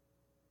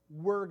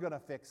 We're going to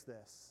fix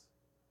this.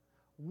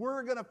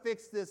 We're going to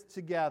fix this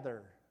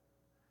together.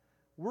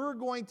 We're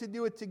going to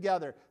do it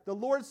together. The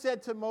Lord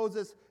said to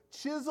Moses,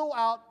 chisel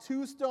out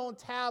 2 stone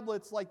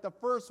tablets like the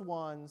first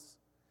ones,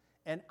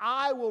 and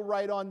I will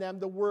write on them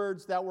the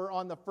words that were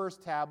on the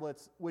first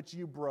tablets, which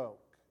you broke.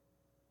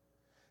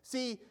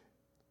 See,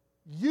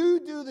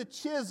 you do the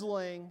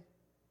chiseling,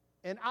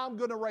 and I'm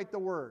going to write the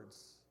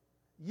words.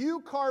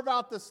 You carve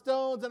out the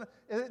stones, and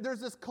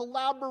there's this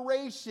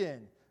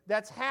collaboration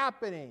that's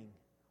happening.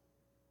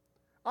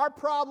 Our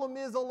problem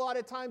is a lot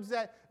of times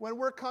that when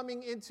we're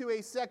coming into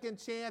a second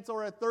chance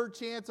or a third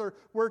chance, or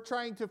we're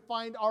trying to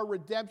find our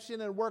redemption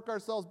and work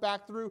ourselves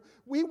back through,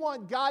 we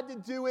want God to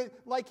do it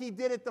like He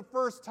did it the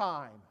first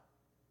time.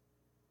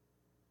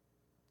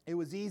 It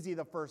was easy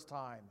the first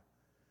time.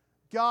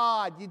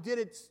 God, you did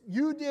it.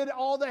 You did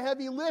all the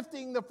heavy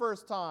lifting the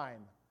first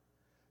time.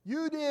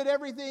 You did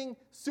everything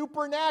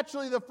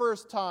supernaturally the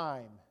first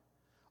time.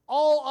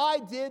 All I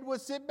did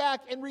was sit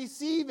back and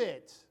receive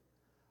it.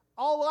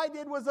 All I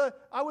did was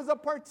I was a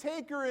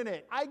partaker in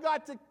it. I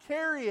got to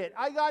carry it.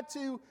 I got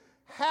to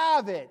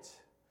have it.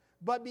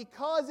 But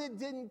because it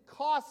didn't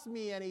cost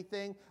me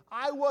anything,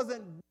 I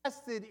wasn't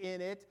vested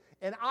in it,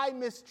 and I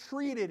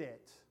mistreated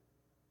it.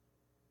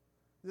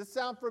 Does this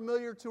sound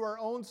familiar to our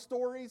own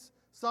stories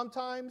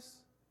sometimes?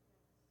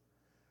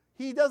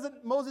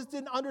 Moses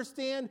didn't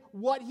understand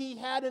what he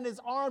had in his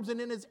arms,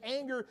 and in his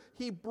anger,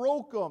 he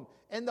broke them.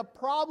 And the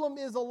problem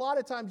is, a lot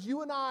of times,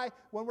 you and I,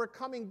 when we're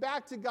coming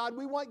back to God,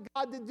 we want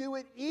God to do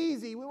it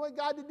easy. We want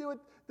God to do it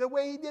the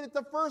way He did it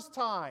the first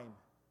time.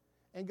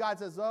 And God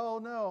says,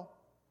 oh no,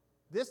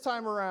 this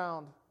time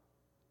around,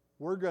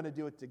 we're going to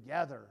do it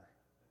together.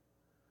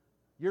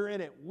 You're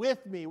in it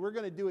with me. We're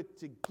going to do it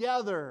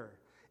together.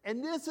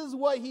 And this is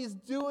what He's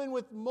doing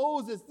with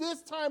Moses.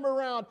 This time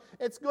around,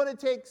 it's going to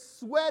take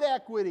sweat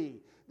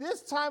equity.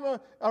 This time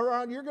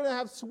around, you're going to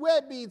have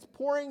sweat beads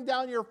pouring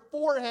down your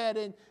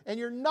forehead, and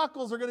your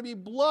knuckles are going to be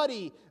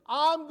bloody.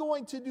 I'm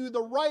going to do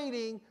the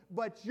writing,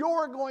 but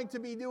you're going to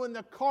be doing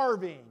the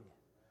carving.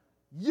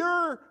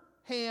 Your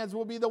hands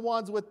will be the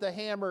ones with the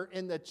hammer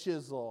and the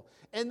chisel.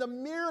 And the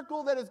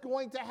miracle that is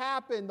going to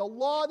happen, the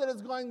law that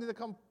is going to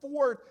come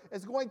forth,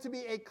 is going to be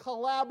a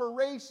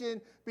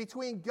collaboration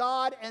between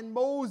God and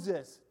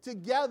Moses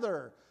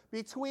together,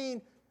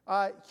 between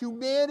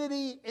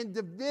humanity and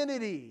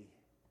divinity,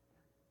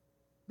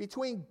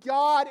 between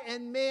God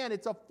and man.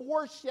 It's a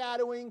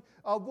foreshadowing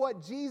of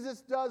what Jesus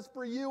does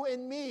for you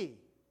and me.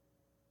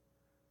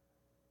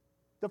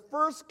 The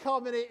first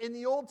covenant in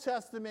the Old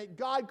Testament,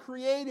 God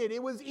created.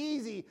 It was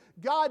easy.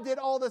 God did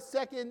all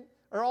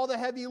the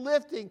heavy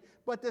lifting.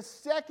 But the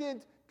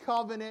second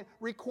covenant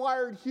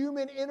required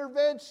human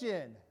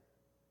intervention.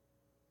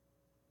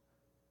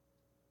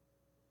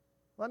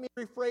 Let me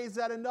rephrase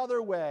that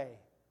another way.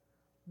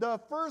 The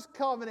first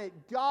covenant,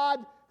 God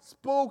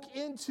spoke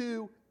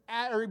into,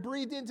 or He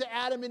breathed into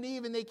Adam and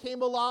Eve, and they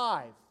came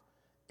alive.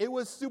 It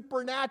was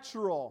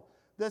supernatural.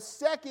 The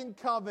second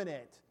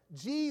covenant,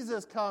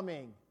 Jesus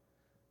coming,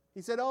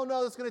 He said, oh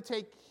no, it's going to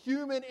take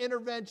human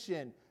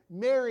intervention.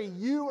 Mary,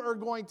 you are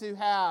going to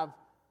have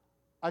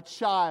a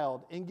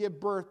child and give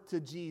birth to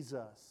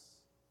Jesus.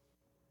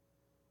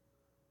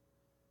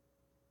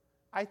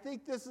 I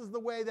think this is the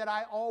way that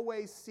I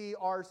always see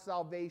our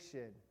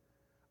salvation.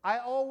 I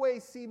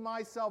always see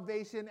my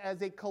salvation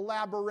as a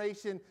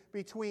collaboration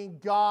between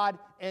God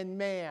and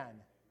man,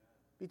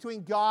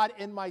 between God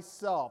and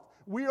myself.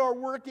 We are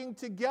working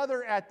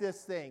together at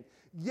this thing.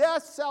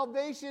 Yes,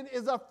 salvation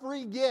is a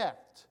free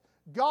gift.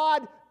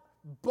 God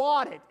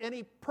bought it, and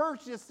He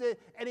purchased it,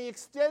 and He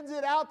extends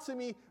it out to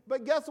me.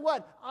 But guess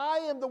what? I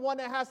am the one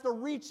that has to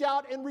reach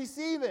out and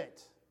receive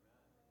it.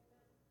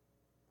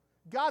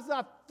 God's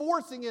not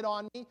forcing it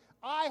on me.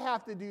 I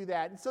have to do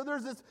that. And so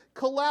there's this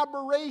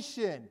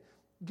collaboration.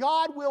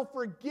 God will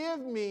forgive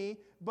me,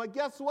 but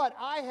guess what?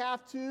 I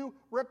have to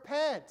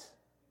repent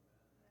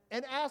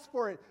and ask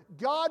for it.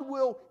 God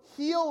will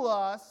heal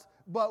us,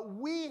 but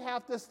we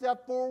have to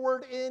step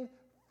forward in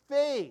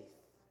faith.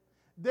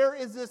 There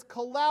is this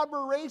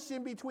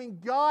collaboration between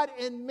God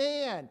and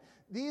man.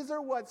 These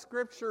are what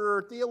Scripture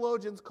or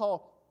theologians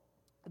call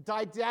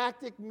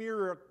didactic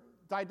miracles.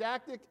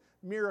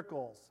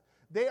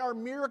 They are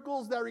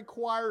miracles that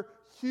require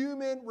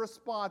human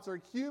response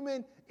or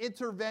human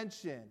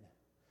intervention.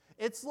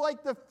 It's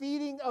like the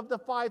feeding of the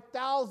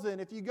 5,000.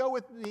 If you go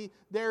with me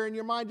there in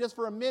your mind just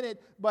for a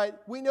minute,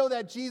 but we know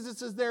that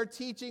Jesus is there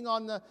teaching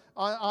on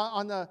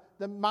the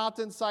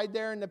mountainside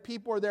there, and the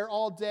people are there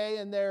all day,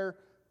 and they're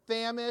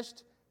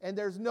famished, and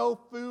there's no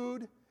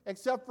food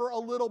except for a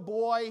little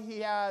boy. He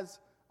has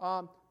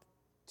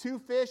 2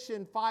 fish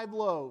and 5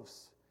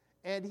 loaves.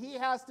 And he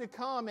has to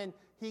come, and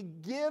he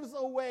gives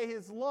away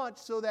his lunch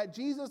so that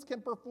Jesus can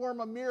perform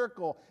a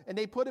miracle. And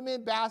they put him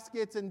in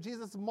baskets, and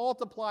Jesus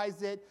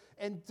multiplies it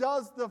and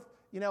does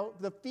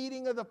the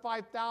feeding of the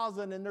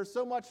 5,000. And there's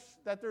so much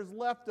that there's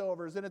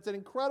leftovers. And it's an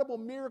incredible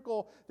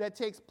miracle that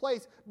takes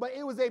place. But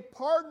it was a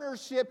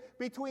partnership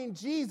between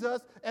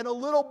Jesus and a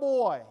little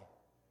boy.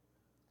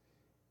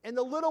 And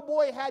the little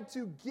boy had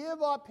to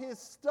give up his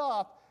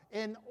stuff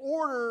in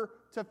order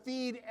to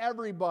feed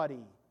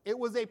everybody. It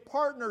was a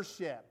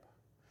partnership.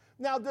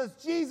 Now, does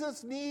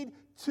Jesus need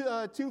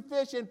 2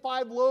 fish and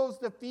 5 loaves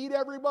to feed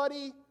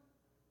everybody?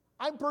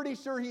 I'm pretty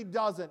sure He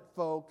doesn't,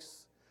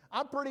 folks.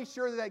 I'm pretty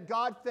sure that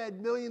God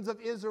fed millions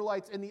of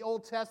Israelites in the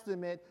Old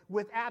Testament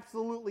with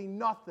absolutely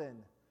nothing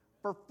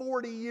for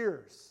 40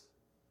 years.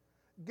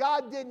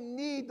 God didn't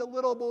need the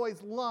little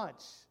boy's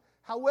lunch.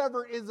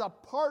 However, it is a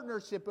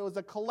partnership. It was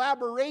a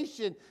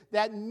collaboration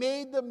that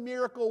made the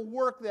miracle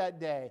work that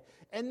day.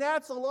 And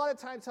that's a lot of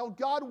times how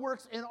God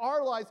works in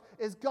our lives,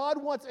 is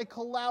God wants a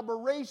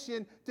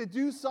collaboration to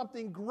do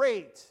something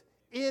great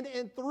in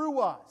and through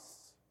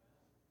us.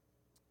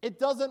 It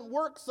doesn't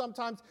work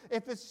sometimes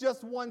if it's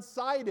just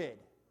one-sided.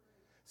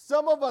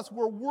 Some of us,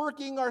 we're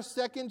working our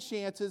second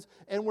chances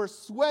and we're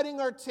sweating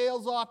our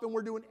tails off and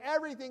we're doing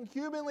everything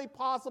humanly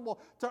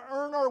possible to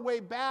earn our way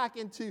back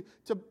and to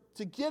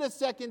get a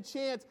second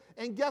chance.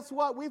 And guess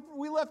what?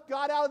 We left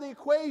God out of the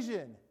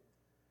equation.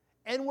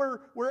 And we're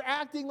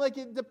acting like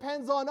it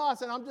depends on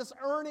us and I'm just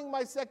earning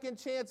my second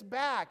chance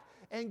back.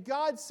 And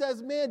God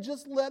says, man,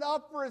 just let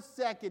up for a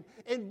second.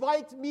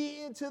 Invite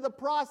me into the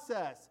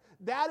process.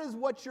 That is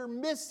what you're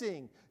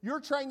missing. You're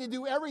trying to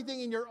do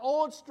everything in your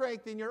own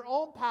strength, in your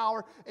own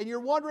power, and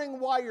you're wondering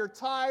why you're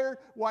tired,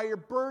 why you're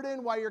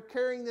burdened, why you're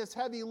carrying this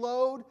heavy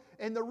load.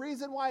 And the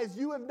reason why is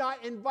you have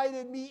not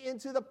invited me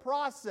into the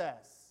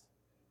process.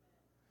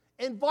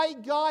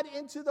 Invite God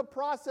into the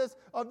process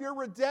of your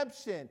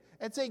redemption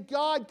and say,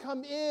 God,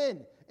 come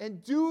in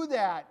and do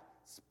that.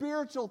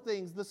 Spiritual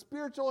things, the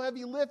spiritual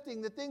heavy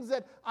lifting, the things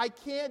that I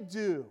can't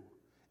do.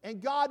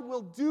 And God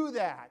will do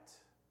that.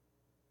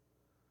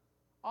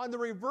 On the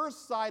reverse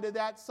side of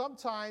that,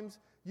 sometimes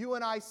you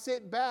and I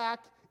sit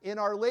back in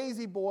our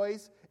lazy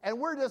boys and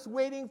we're just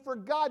waiting for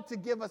God to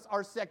give us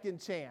our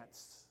second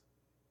chance.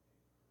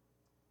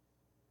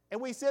 And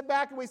we sit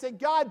back and we say,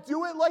 God,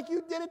 do it like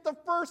you did it the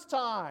first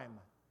time.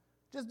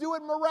 Just do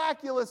it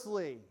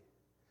miraculously.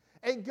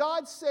 And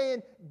God's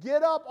saying,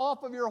 get up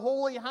off of your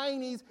holy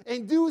heinies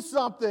and do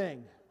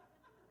something.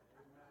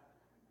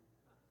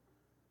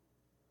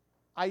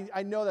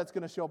 I know that's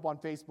going to show up on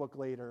Facebook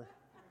later.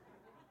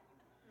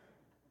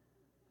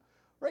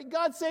 Right?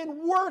 God's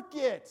saying, work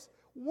it.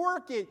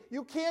 Work it.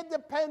 You can't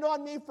depend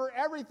on me for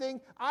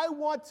everything. I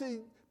want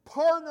to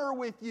partner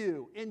with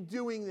you in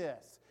doing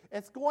this.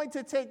 It's going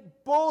to take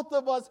both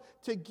of us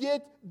to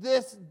get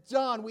this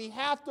done. We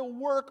have to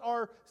work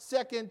our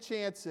second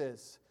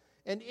chances.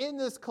 And in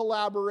this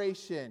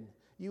collaboration,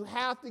 you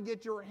have to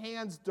get your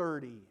hands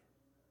dirty.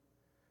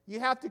 You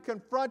have to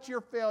confront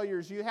your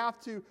failures. You have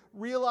to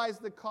realize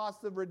the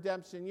cost of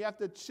redemption. You have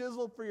to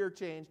chisel for your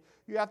change.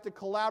 You have to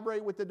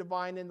collaborate with the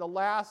divine. And the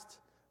last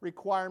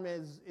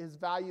requirement is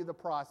value the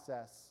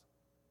process.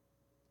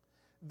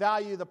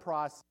 Value the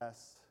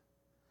process.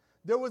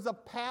 There was a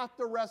path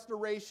to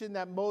restoration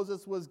that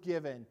Moses was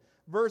given.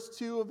 Verse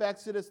 2 of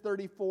Exodus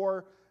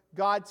 34,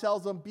 God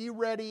tells him, be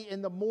ready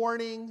in the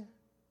morning.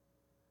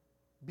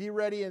 Be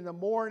ready in the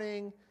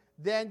morning.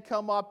 Then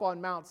come up on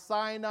Mount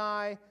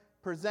Sinai.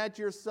 Present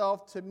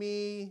yourself to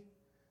me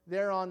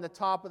there on the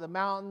top of the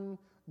mountain.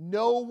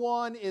 No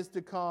one is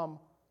to come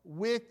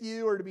with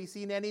you or to be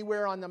seen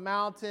anywhere on the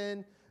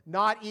mountain.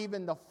 Not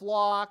even the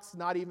flocks,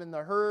 not even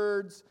the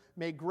herds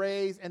may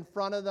graze in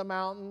front of the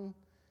mountain.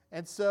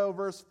 And so,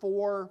 verse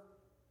 4,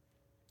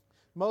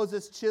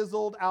 Moses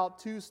chiseled out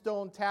 2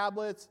 stone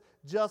tablets,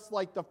 just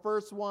like the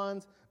first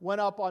ones,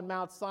 went up on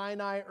Mount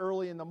Sinai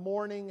early in the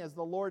morning as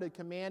the Lord had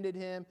commanded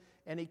him,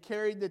 and he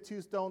carried the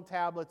 2 stone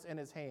tablets in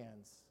his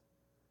hands.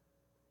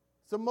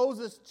 So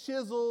Moses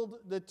chiseled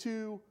the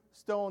 2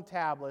 stone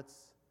tablets,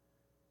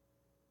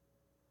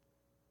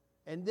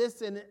 and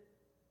this in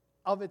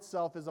of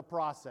itself is a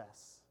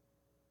process.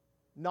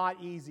 Not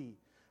easy.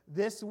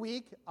 This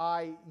week,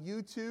 I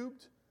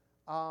YouTubed.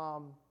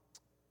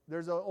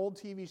 There's an old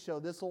TV show,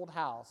 This Old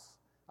House.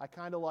 I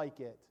kind of like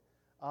it.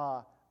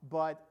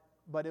 But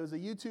it was a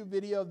YouTube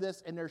video of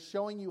this, and they're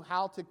showing you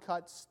how to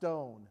cut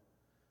stone.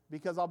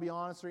 Because I'll be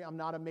honest with you, I'm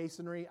not a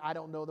masonry. I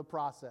don't know the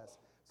process.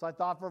 So I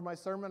thought for my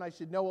sermon, I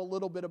should know a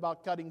little bit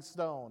about cutting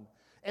stone.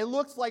 It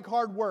looks like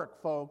hard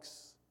work,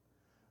 folks.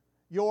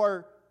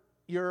 Your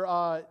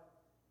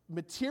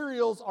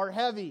materials are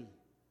heavy.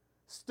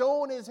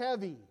 Stone is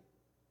heavy.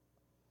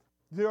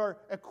 There are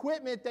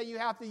equipment that you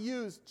have to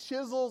use.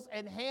 Chisels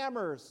and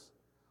hammers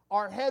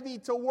are heavy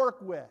to work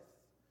with.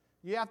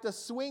 You have to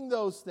swing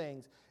those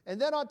things.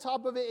 And then on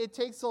top of it, it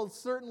takes a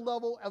certain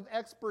level of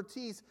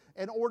expertise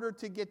in order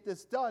to get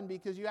this done,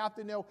 because you have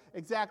to know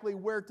exactly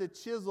where to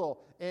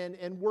chisel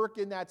and work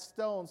in that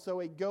stone so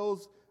it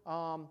goes,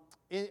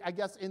 in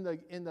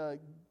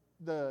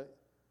the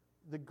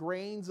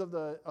grains of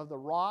the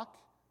rock.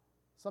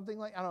 Something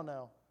like, I don't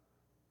know.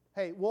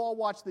 Hey, we'll all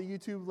watch the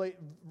YouTube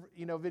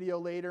video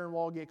later and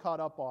we'll all get caught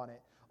up on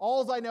it.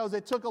 All I know is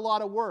it took a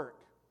lot of work.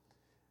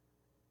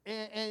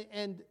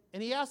 And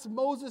he asked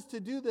Moses to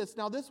do this.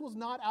 Now, this was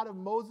not out of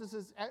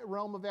Moses'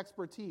 realm of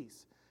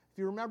expertise. If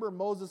you remember,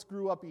 Moses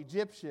grew up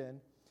Egyptian,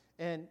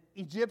 and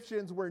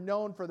Egyptians were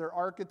known for their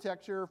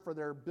architecture, for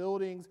their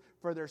buildings,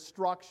 for their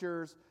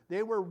structures.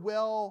 They were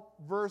well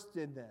versed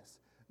in this.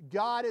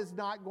 God is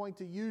not going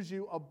to use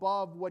you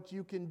above what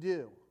you can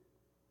do.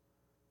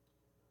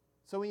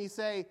 So when you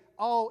say,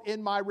 oh,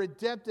 in my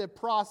redemptive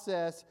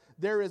process,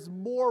 there is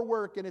more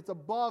work and it's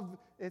above,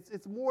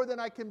 it's more than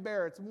I can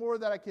bear, it's more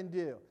than I can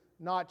do.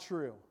 Not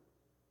true.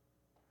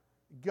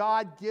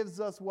 God gives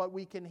us what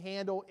we can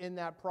handle in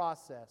that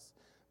process.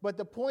 But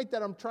the point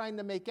that I'm trying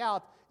to make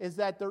out is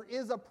that there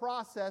is a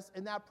process,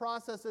 and that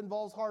process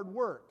involves hard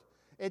work.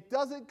 It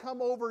doesn't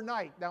come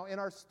overnight. Now, in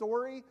our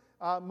story,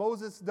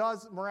 Moses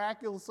does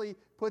miraculously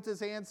puts his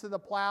hands to the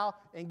plow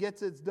and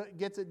gets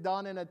it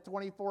done in a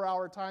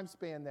 24-hour time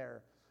span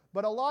there.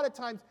 But a lot of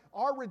times,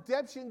 our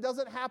redemption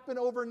doesn't happen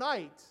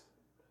overnight.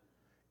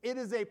 It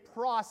is a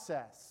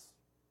process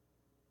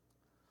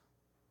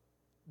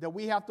that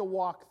we have to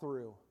walk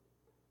through.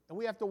 And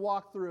we have to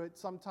walk through it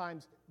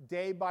sometimes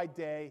day by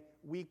day,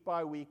 week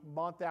by week,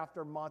 month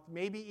after month,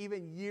 maybe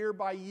even year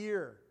by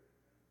year,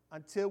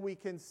 until we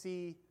can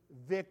see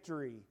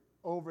victory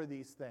over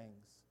these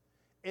things.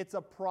 It's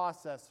a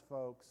process,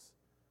 folks.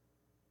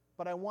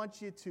 But I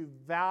want you to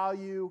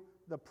value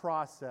the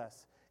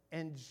process.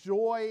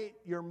 Enjoy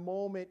your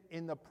moment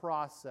in the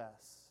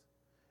process.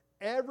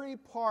 Every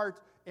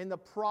part in the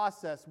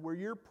process where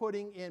you're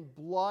putting in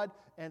blood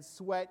and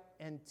sweat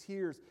and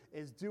tears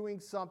is doing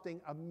something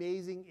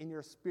amazing in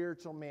your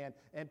spiritual man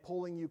and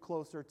pulling you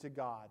closer to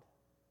God.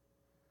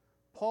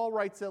 Paul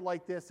writes it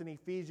like this in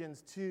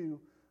Ephesians 2.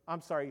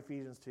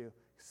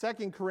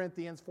 2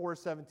 Corinthians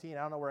 4:17.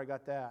 I don't know where I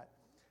got that.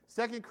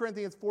 2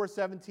 Corinthians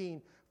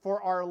 4:17.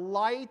 For our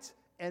light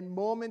and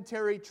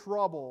momentary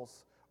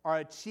troubles are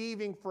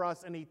achieving for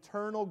us an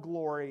eternal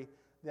glory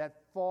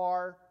that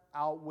far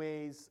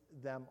outweighs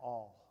them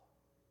all.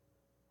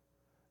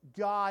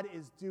 God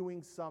is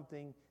doing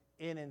something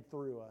in and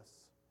through us.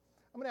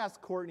 I'm going to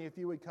ask Courtney if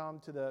you would come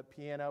to the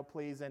piano,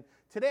 please. And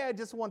today I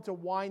just want to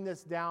wind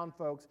this down,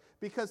 folks,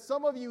 because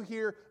some of you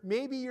here,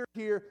 maybe you're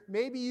here,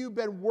 maybe you've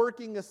been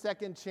working a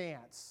second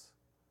chance.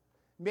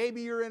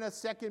 Maybe you're in a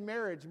second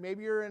marriage.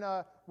 Maybe you're in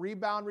a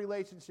rebound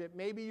relationship.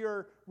 Maybe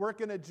you're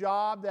working a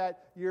job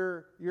that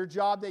your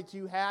job that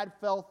you had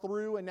fell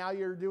through and now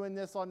you're doing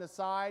this on the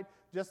side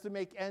just to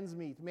make ends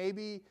meet.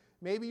 Maybe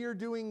you're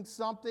doing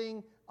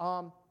something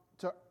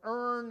to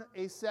earn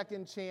a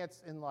second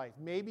chance in life.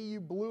 Maybe you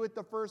blew it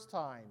the first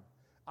time.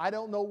 I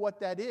don't know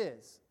what that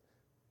is.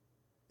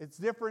 It's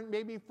different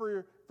maybe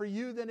for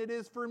you than it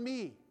is for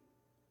me.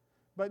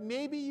 But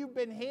maybe you've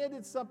been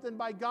handed something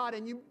by God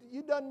and you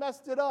done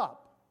messed it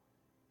up.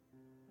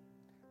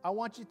 I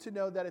want you to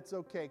know that it's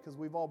okay because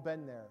we've all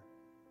been there.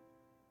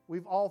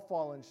 We've all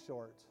fallen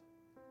short.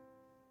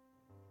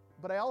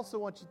 But I also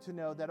want you to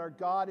know that our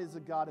God is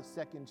a God of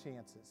second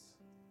chances.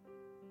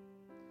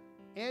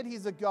 And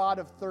He's a God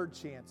of third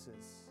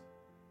chances.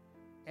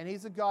 And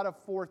He's a God of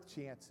fourth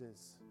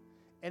chances.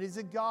 And He's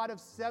a God of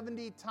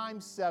 70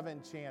 times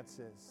 7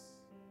 chances.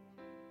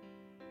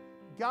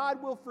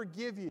 God will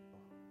forgive you.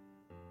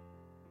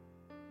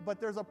 But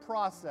there's a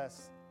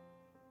process.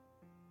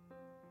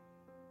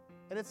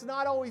 And it's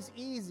not always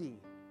easy.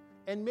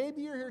 And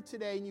maybe you're here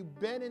today and you've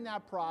been in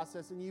that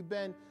process and you've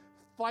been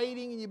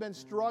fighting and you've been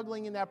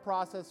struggling in that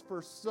process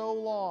for so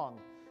long.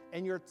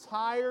 And you're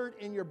tired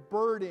and you're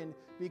burdened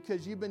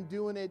because you've been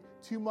doing it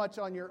too much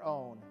on your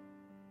own.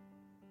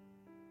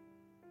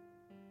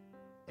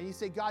 And you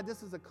say, God,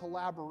 this is a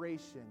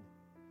collaboration.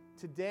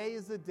 Today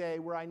is the day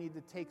where I need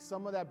to take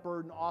some of that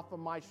burden off of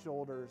my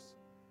shoulders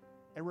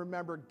and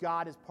remember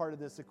God is part of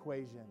this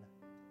equation.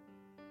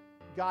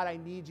 God, I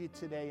need you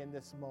today in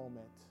this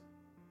moment.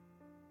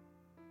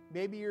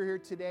 Maybe you're here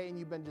today and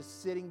you've been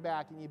just sitting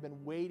back and you've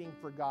been waiting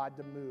for God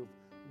to move,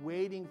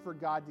 waiting for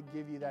God to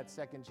give you that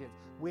second chance,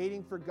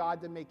 waiting for God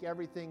to make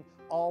everything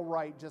all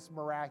right just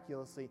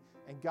miraculously.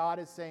 And God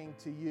is saying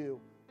to you,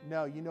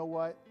 no, you know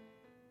what?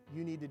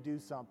 You need to do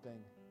something.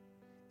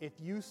 If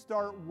you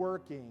start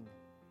working,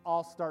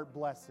 I'll start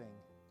blessing.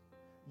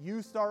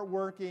 You start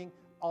working,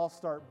 I'll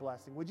start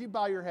blessing. Would you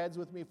bow your heads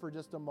with me for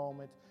just a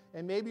moment?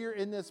 And maybe you're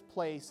in this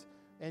place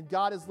and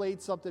God has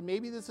laid something.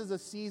 Maybe this is a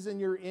season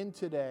you're in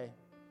today.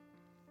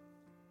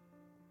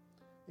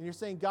 And you're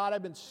saying, God,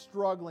 I've been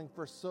struggling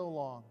for so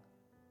long.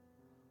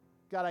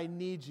 God, I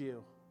need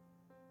you.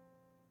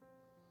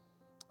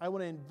 I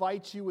want to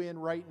invite you in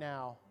right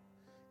now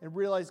and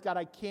realize, God,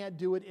 I can't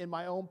do it in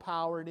my own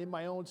power and in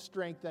my own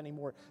strength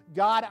anymore.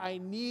 God, I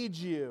need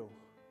you.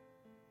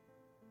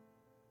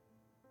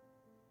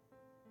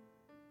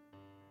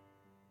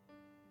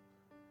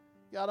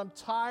 God, I'm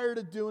tired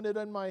of doing it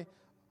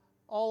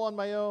all on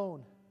my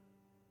own.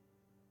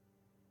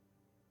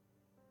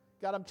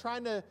 God, I'm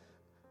trying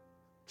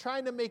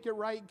to make it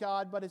right,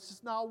 God, but it's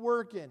just not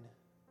working.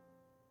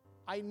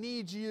 I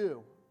need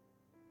you.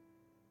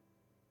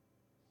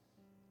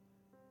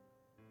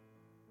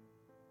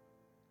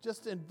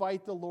 Just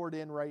invite the Lord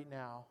in right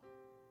now.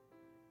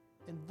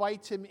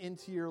 Invite Him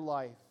into your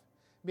life.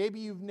 Maybe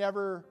you've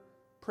never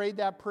prayed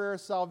that prayer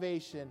of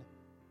salvation.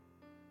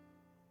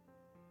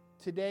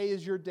 Today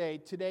is your day.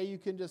 Today you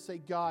can just say,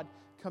 God,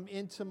 come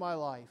into my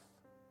life.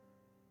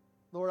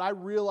 Lord, I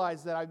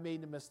realize that I've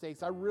made the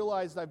mistakes. I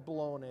realize I've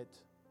blown it.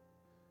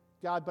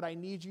 God, but I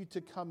need you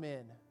to come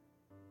in.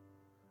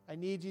 I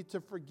need you to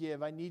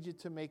forgive. I need you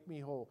to make me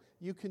whole.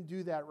 You can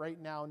do that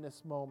right now in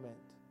this moment.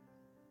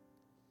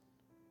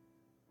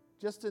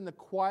 Just in the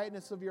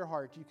quietness of your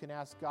heart, you can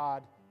ask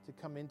God to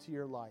come into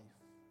your life.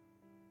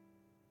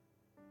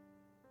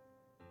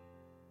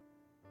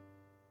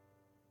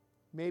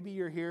 Maybe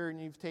you're here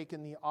and you've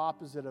taken the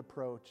opposite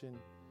approach, and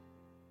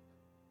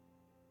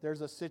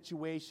there's a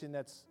situation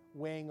that's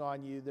weighing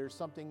on you. There's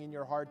something in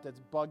your heart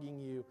that's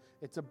bugging you.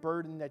 It's a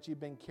burden that you've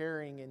been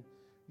carrying, and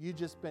you've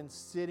just been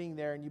sitting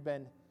there and you've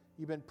been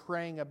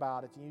praying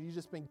about it. And you've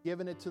just been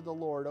giving it to the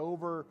Lord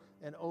over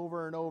and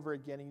over and over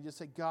again. And you just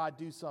say, God,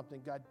 do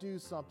something. God, do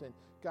something.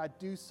 God,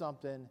 do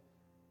something.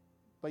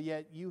 But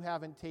yet you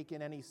haven't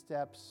taken any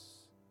steps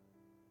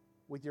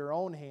with your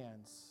own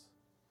hands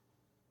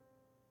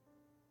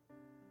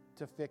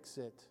to fix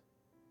it.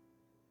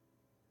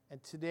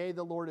 And today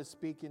the Lord is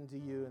speaking to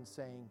you and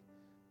saying,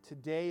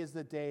 today is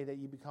the day that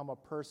you become a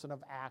person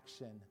of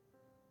action.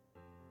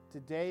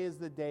 Today is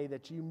the day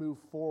that you move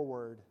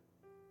forward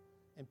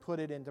and put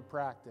it into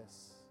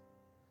practice.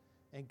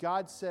 And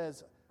God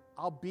says,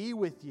 I'll be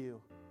with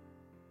you,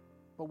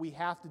 but we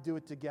have to do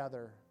it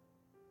together.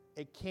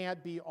 It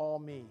can't be all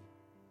me.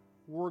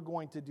 We're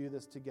going to do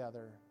this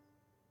together.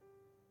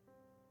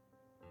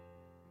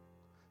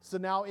 So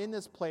now in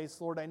this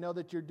place, Lord, I know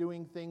that you're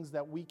doing things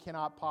that we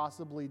cannot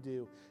possibly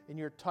do, and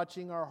you're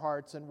touching our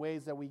hearts in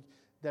ways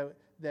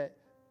that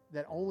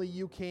only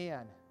you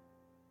can.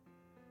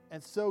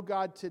 And so,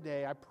 God,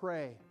 today I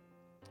pray,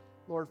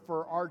 Lord,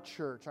 for our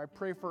church. I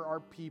pray for our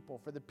people,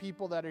 for the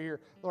people that are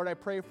here. Lord, I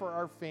pray for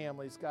our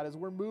families, God, as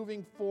we're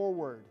moving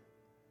forward.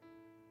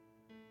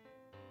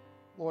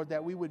 Lord,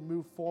 that we would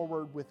move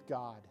forward with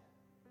God.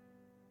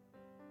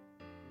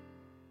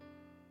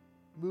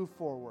 Move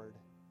forward.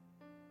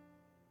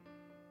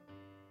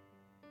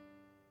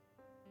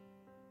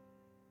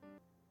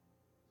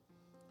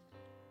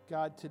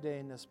 God, today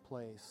in this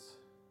place,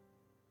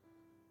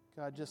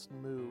 God, just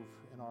move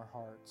in our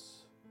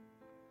hearts.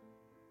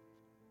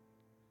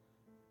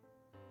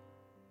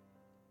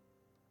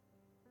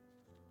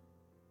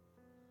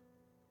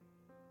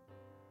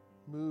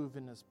 Move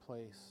in this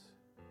place.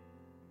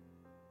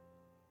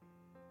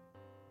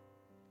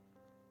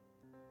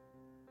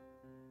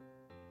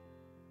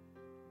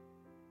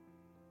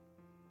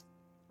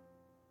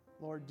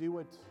 Lord, do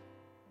what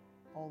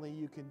only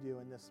you can do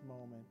in this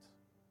moment.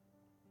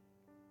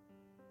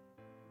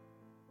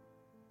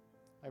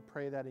 I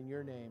pray that in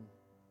your name.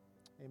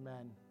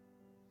 Amen.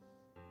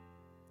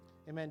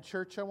 Amen.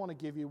 Church, I want to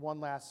give you one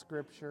last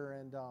scripture,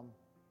 and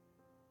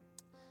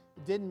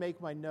it didn't make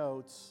my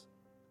notes,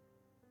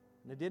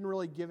 and I didn't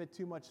really give it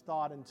too much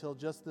thought until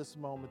just this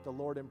moment. The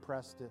Lord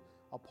impressed it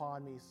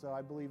upon me, so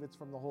I believe it's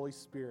from the Holy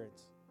Spirit.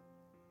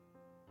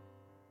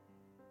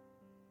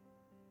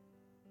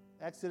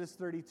 Exodus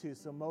 32.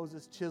 So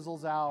Moses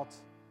chisels out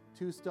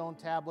 2 stone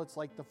tablets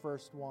like the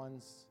first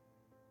ones.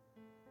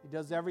 He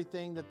does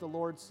everything that the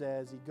Lord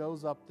says. He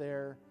goes up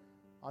there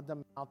on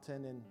the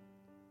mountain,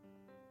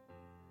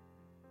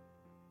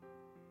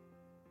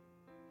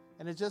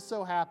 and it just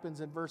so happens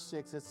in verse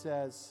 6 it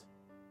says,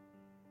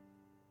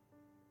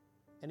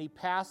 and he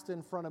passed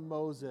in front of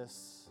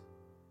Moses.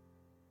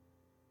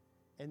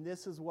 And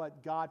this is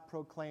what God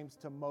proclaims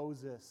to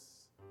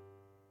Moses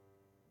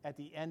at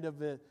the end of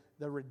the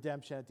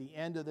redemption, at the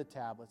end of the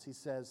tablets. He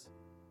says,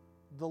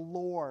 the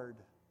Lord,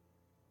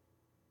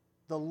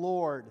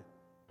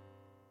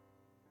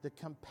 the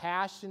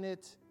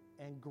compassionate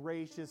and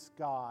gracious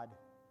God,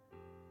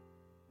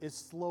 is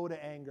slow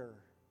to anger.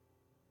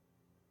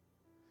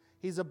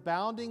 He's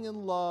abounding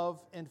in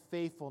love and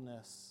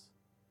faithfulness,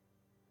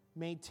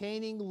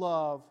 maintaining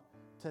love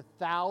to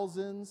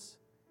thousands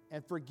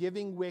and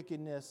forgiving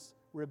wickedness,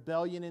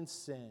 rebellion, and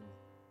sin.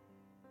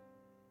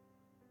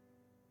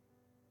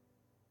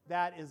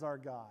 That is our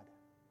God.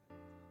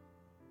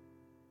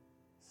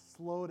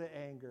 Slow to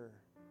anger,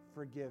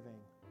 forgiving.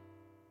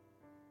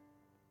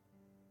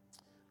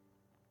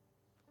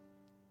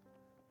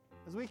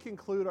 As we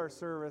conclude our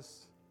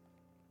service,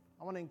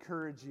 I want to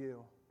encourage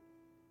you.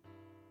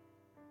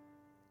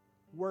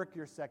 Work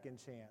your second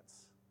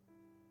chance.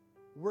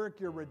 Work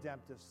your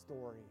redemptive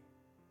story.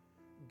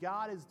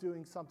 God is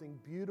doing something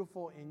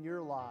beautiful in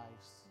your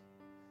lives.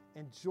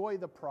 Enjoy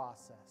the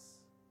process.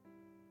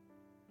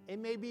 It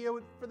may be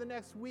for the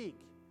next week.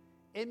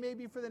 It may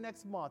be for the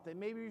next month. It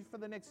may be for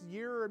the next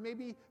year, or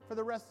maybe for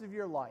the rest of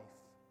your life.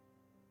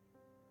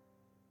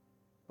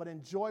 But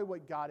enjoy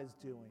what God is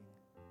doing.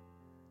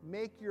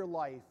 Make your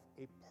life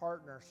a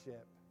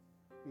partnership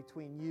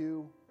between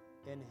you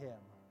and Him.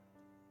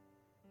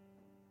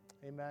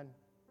 Amen.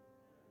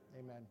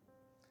 Amen.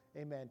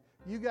 Amen.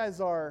 You guys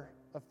are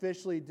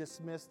officially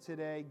dismissed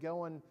today.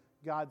 Go in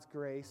God's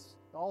grace.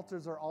 The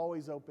altars are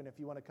always open if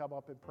you want to come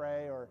up and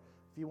pray, or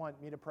if you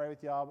want me to pray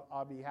with you,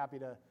 I'll be happy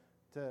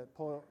to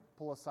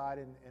pull aside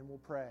and we'll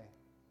pray.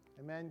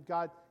 Amen.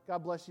 God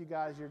bless you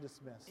guys. You're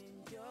dismissed.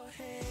 In your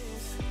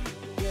hands,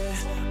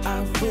 yeah,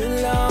 I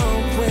will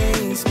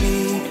always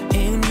be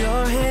in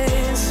your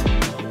hands.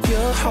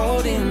 You're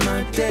holding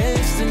my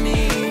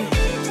destiny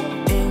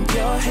in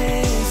your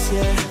hands,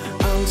 yeah.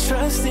 I'm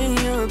trusting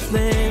your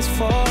plans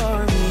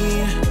for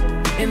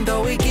me. And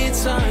though it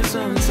gets hard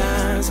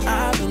sometimes,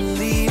 I